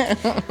trip.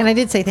 And I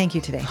did say thank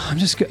you today. I'm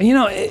just,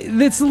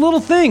 it's the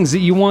little things that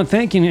you want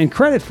thanking and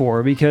credit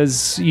for,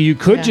 because you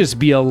could Yeah. just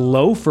be a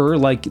loafer,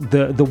 like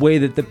the way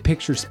that the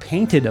picture's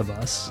painted of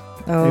us.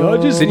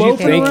 Oh, just Did you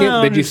loafing thank him?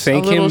 around, Did you just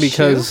thank a him little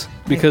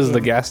because you.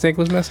 the gas tank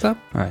was messed up?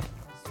 All right,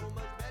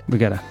 we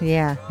gotta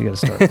yeah.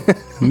 start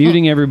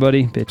muting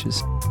everybody,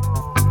 bitches.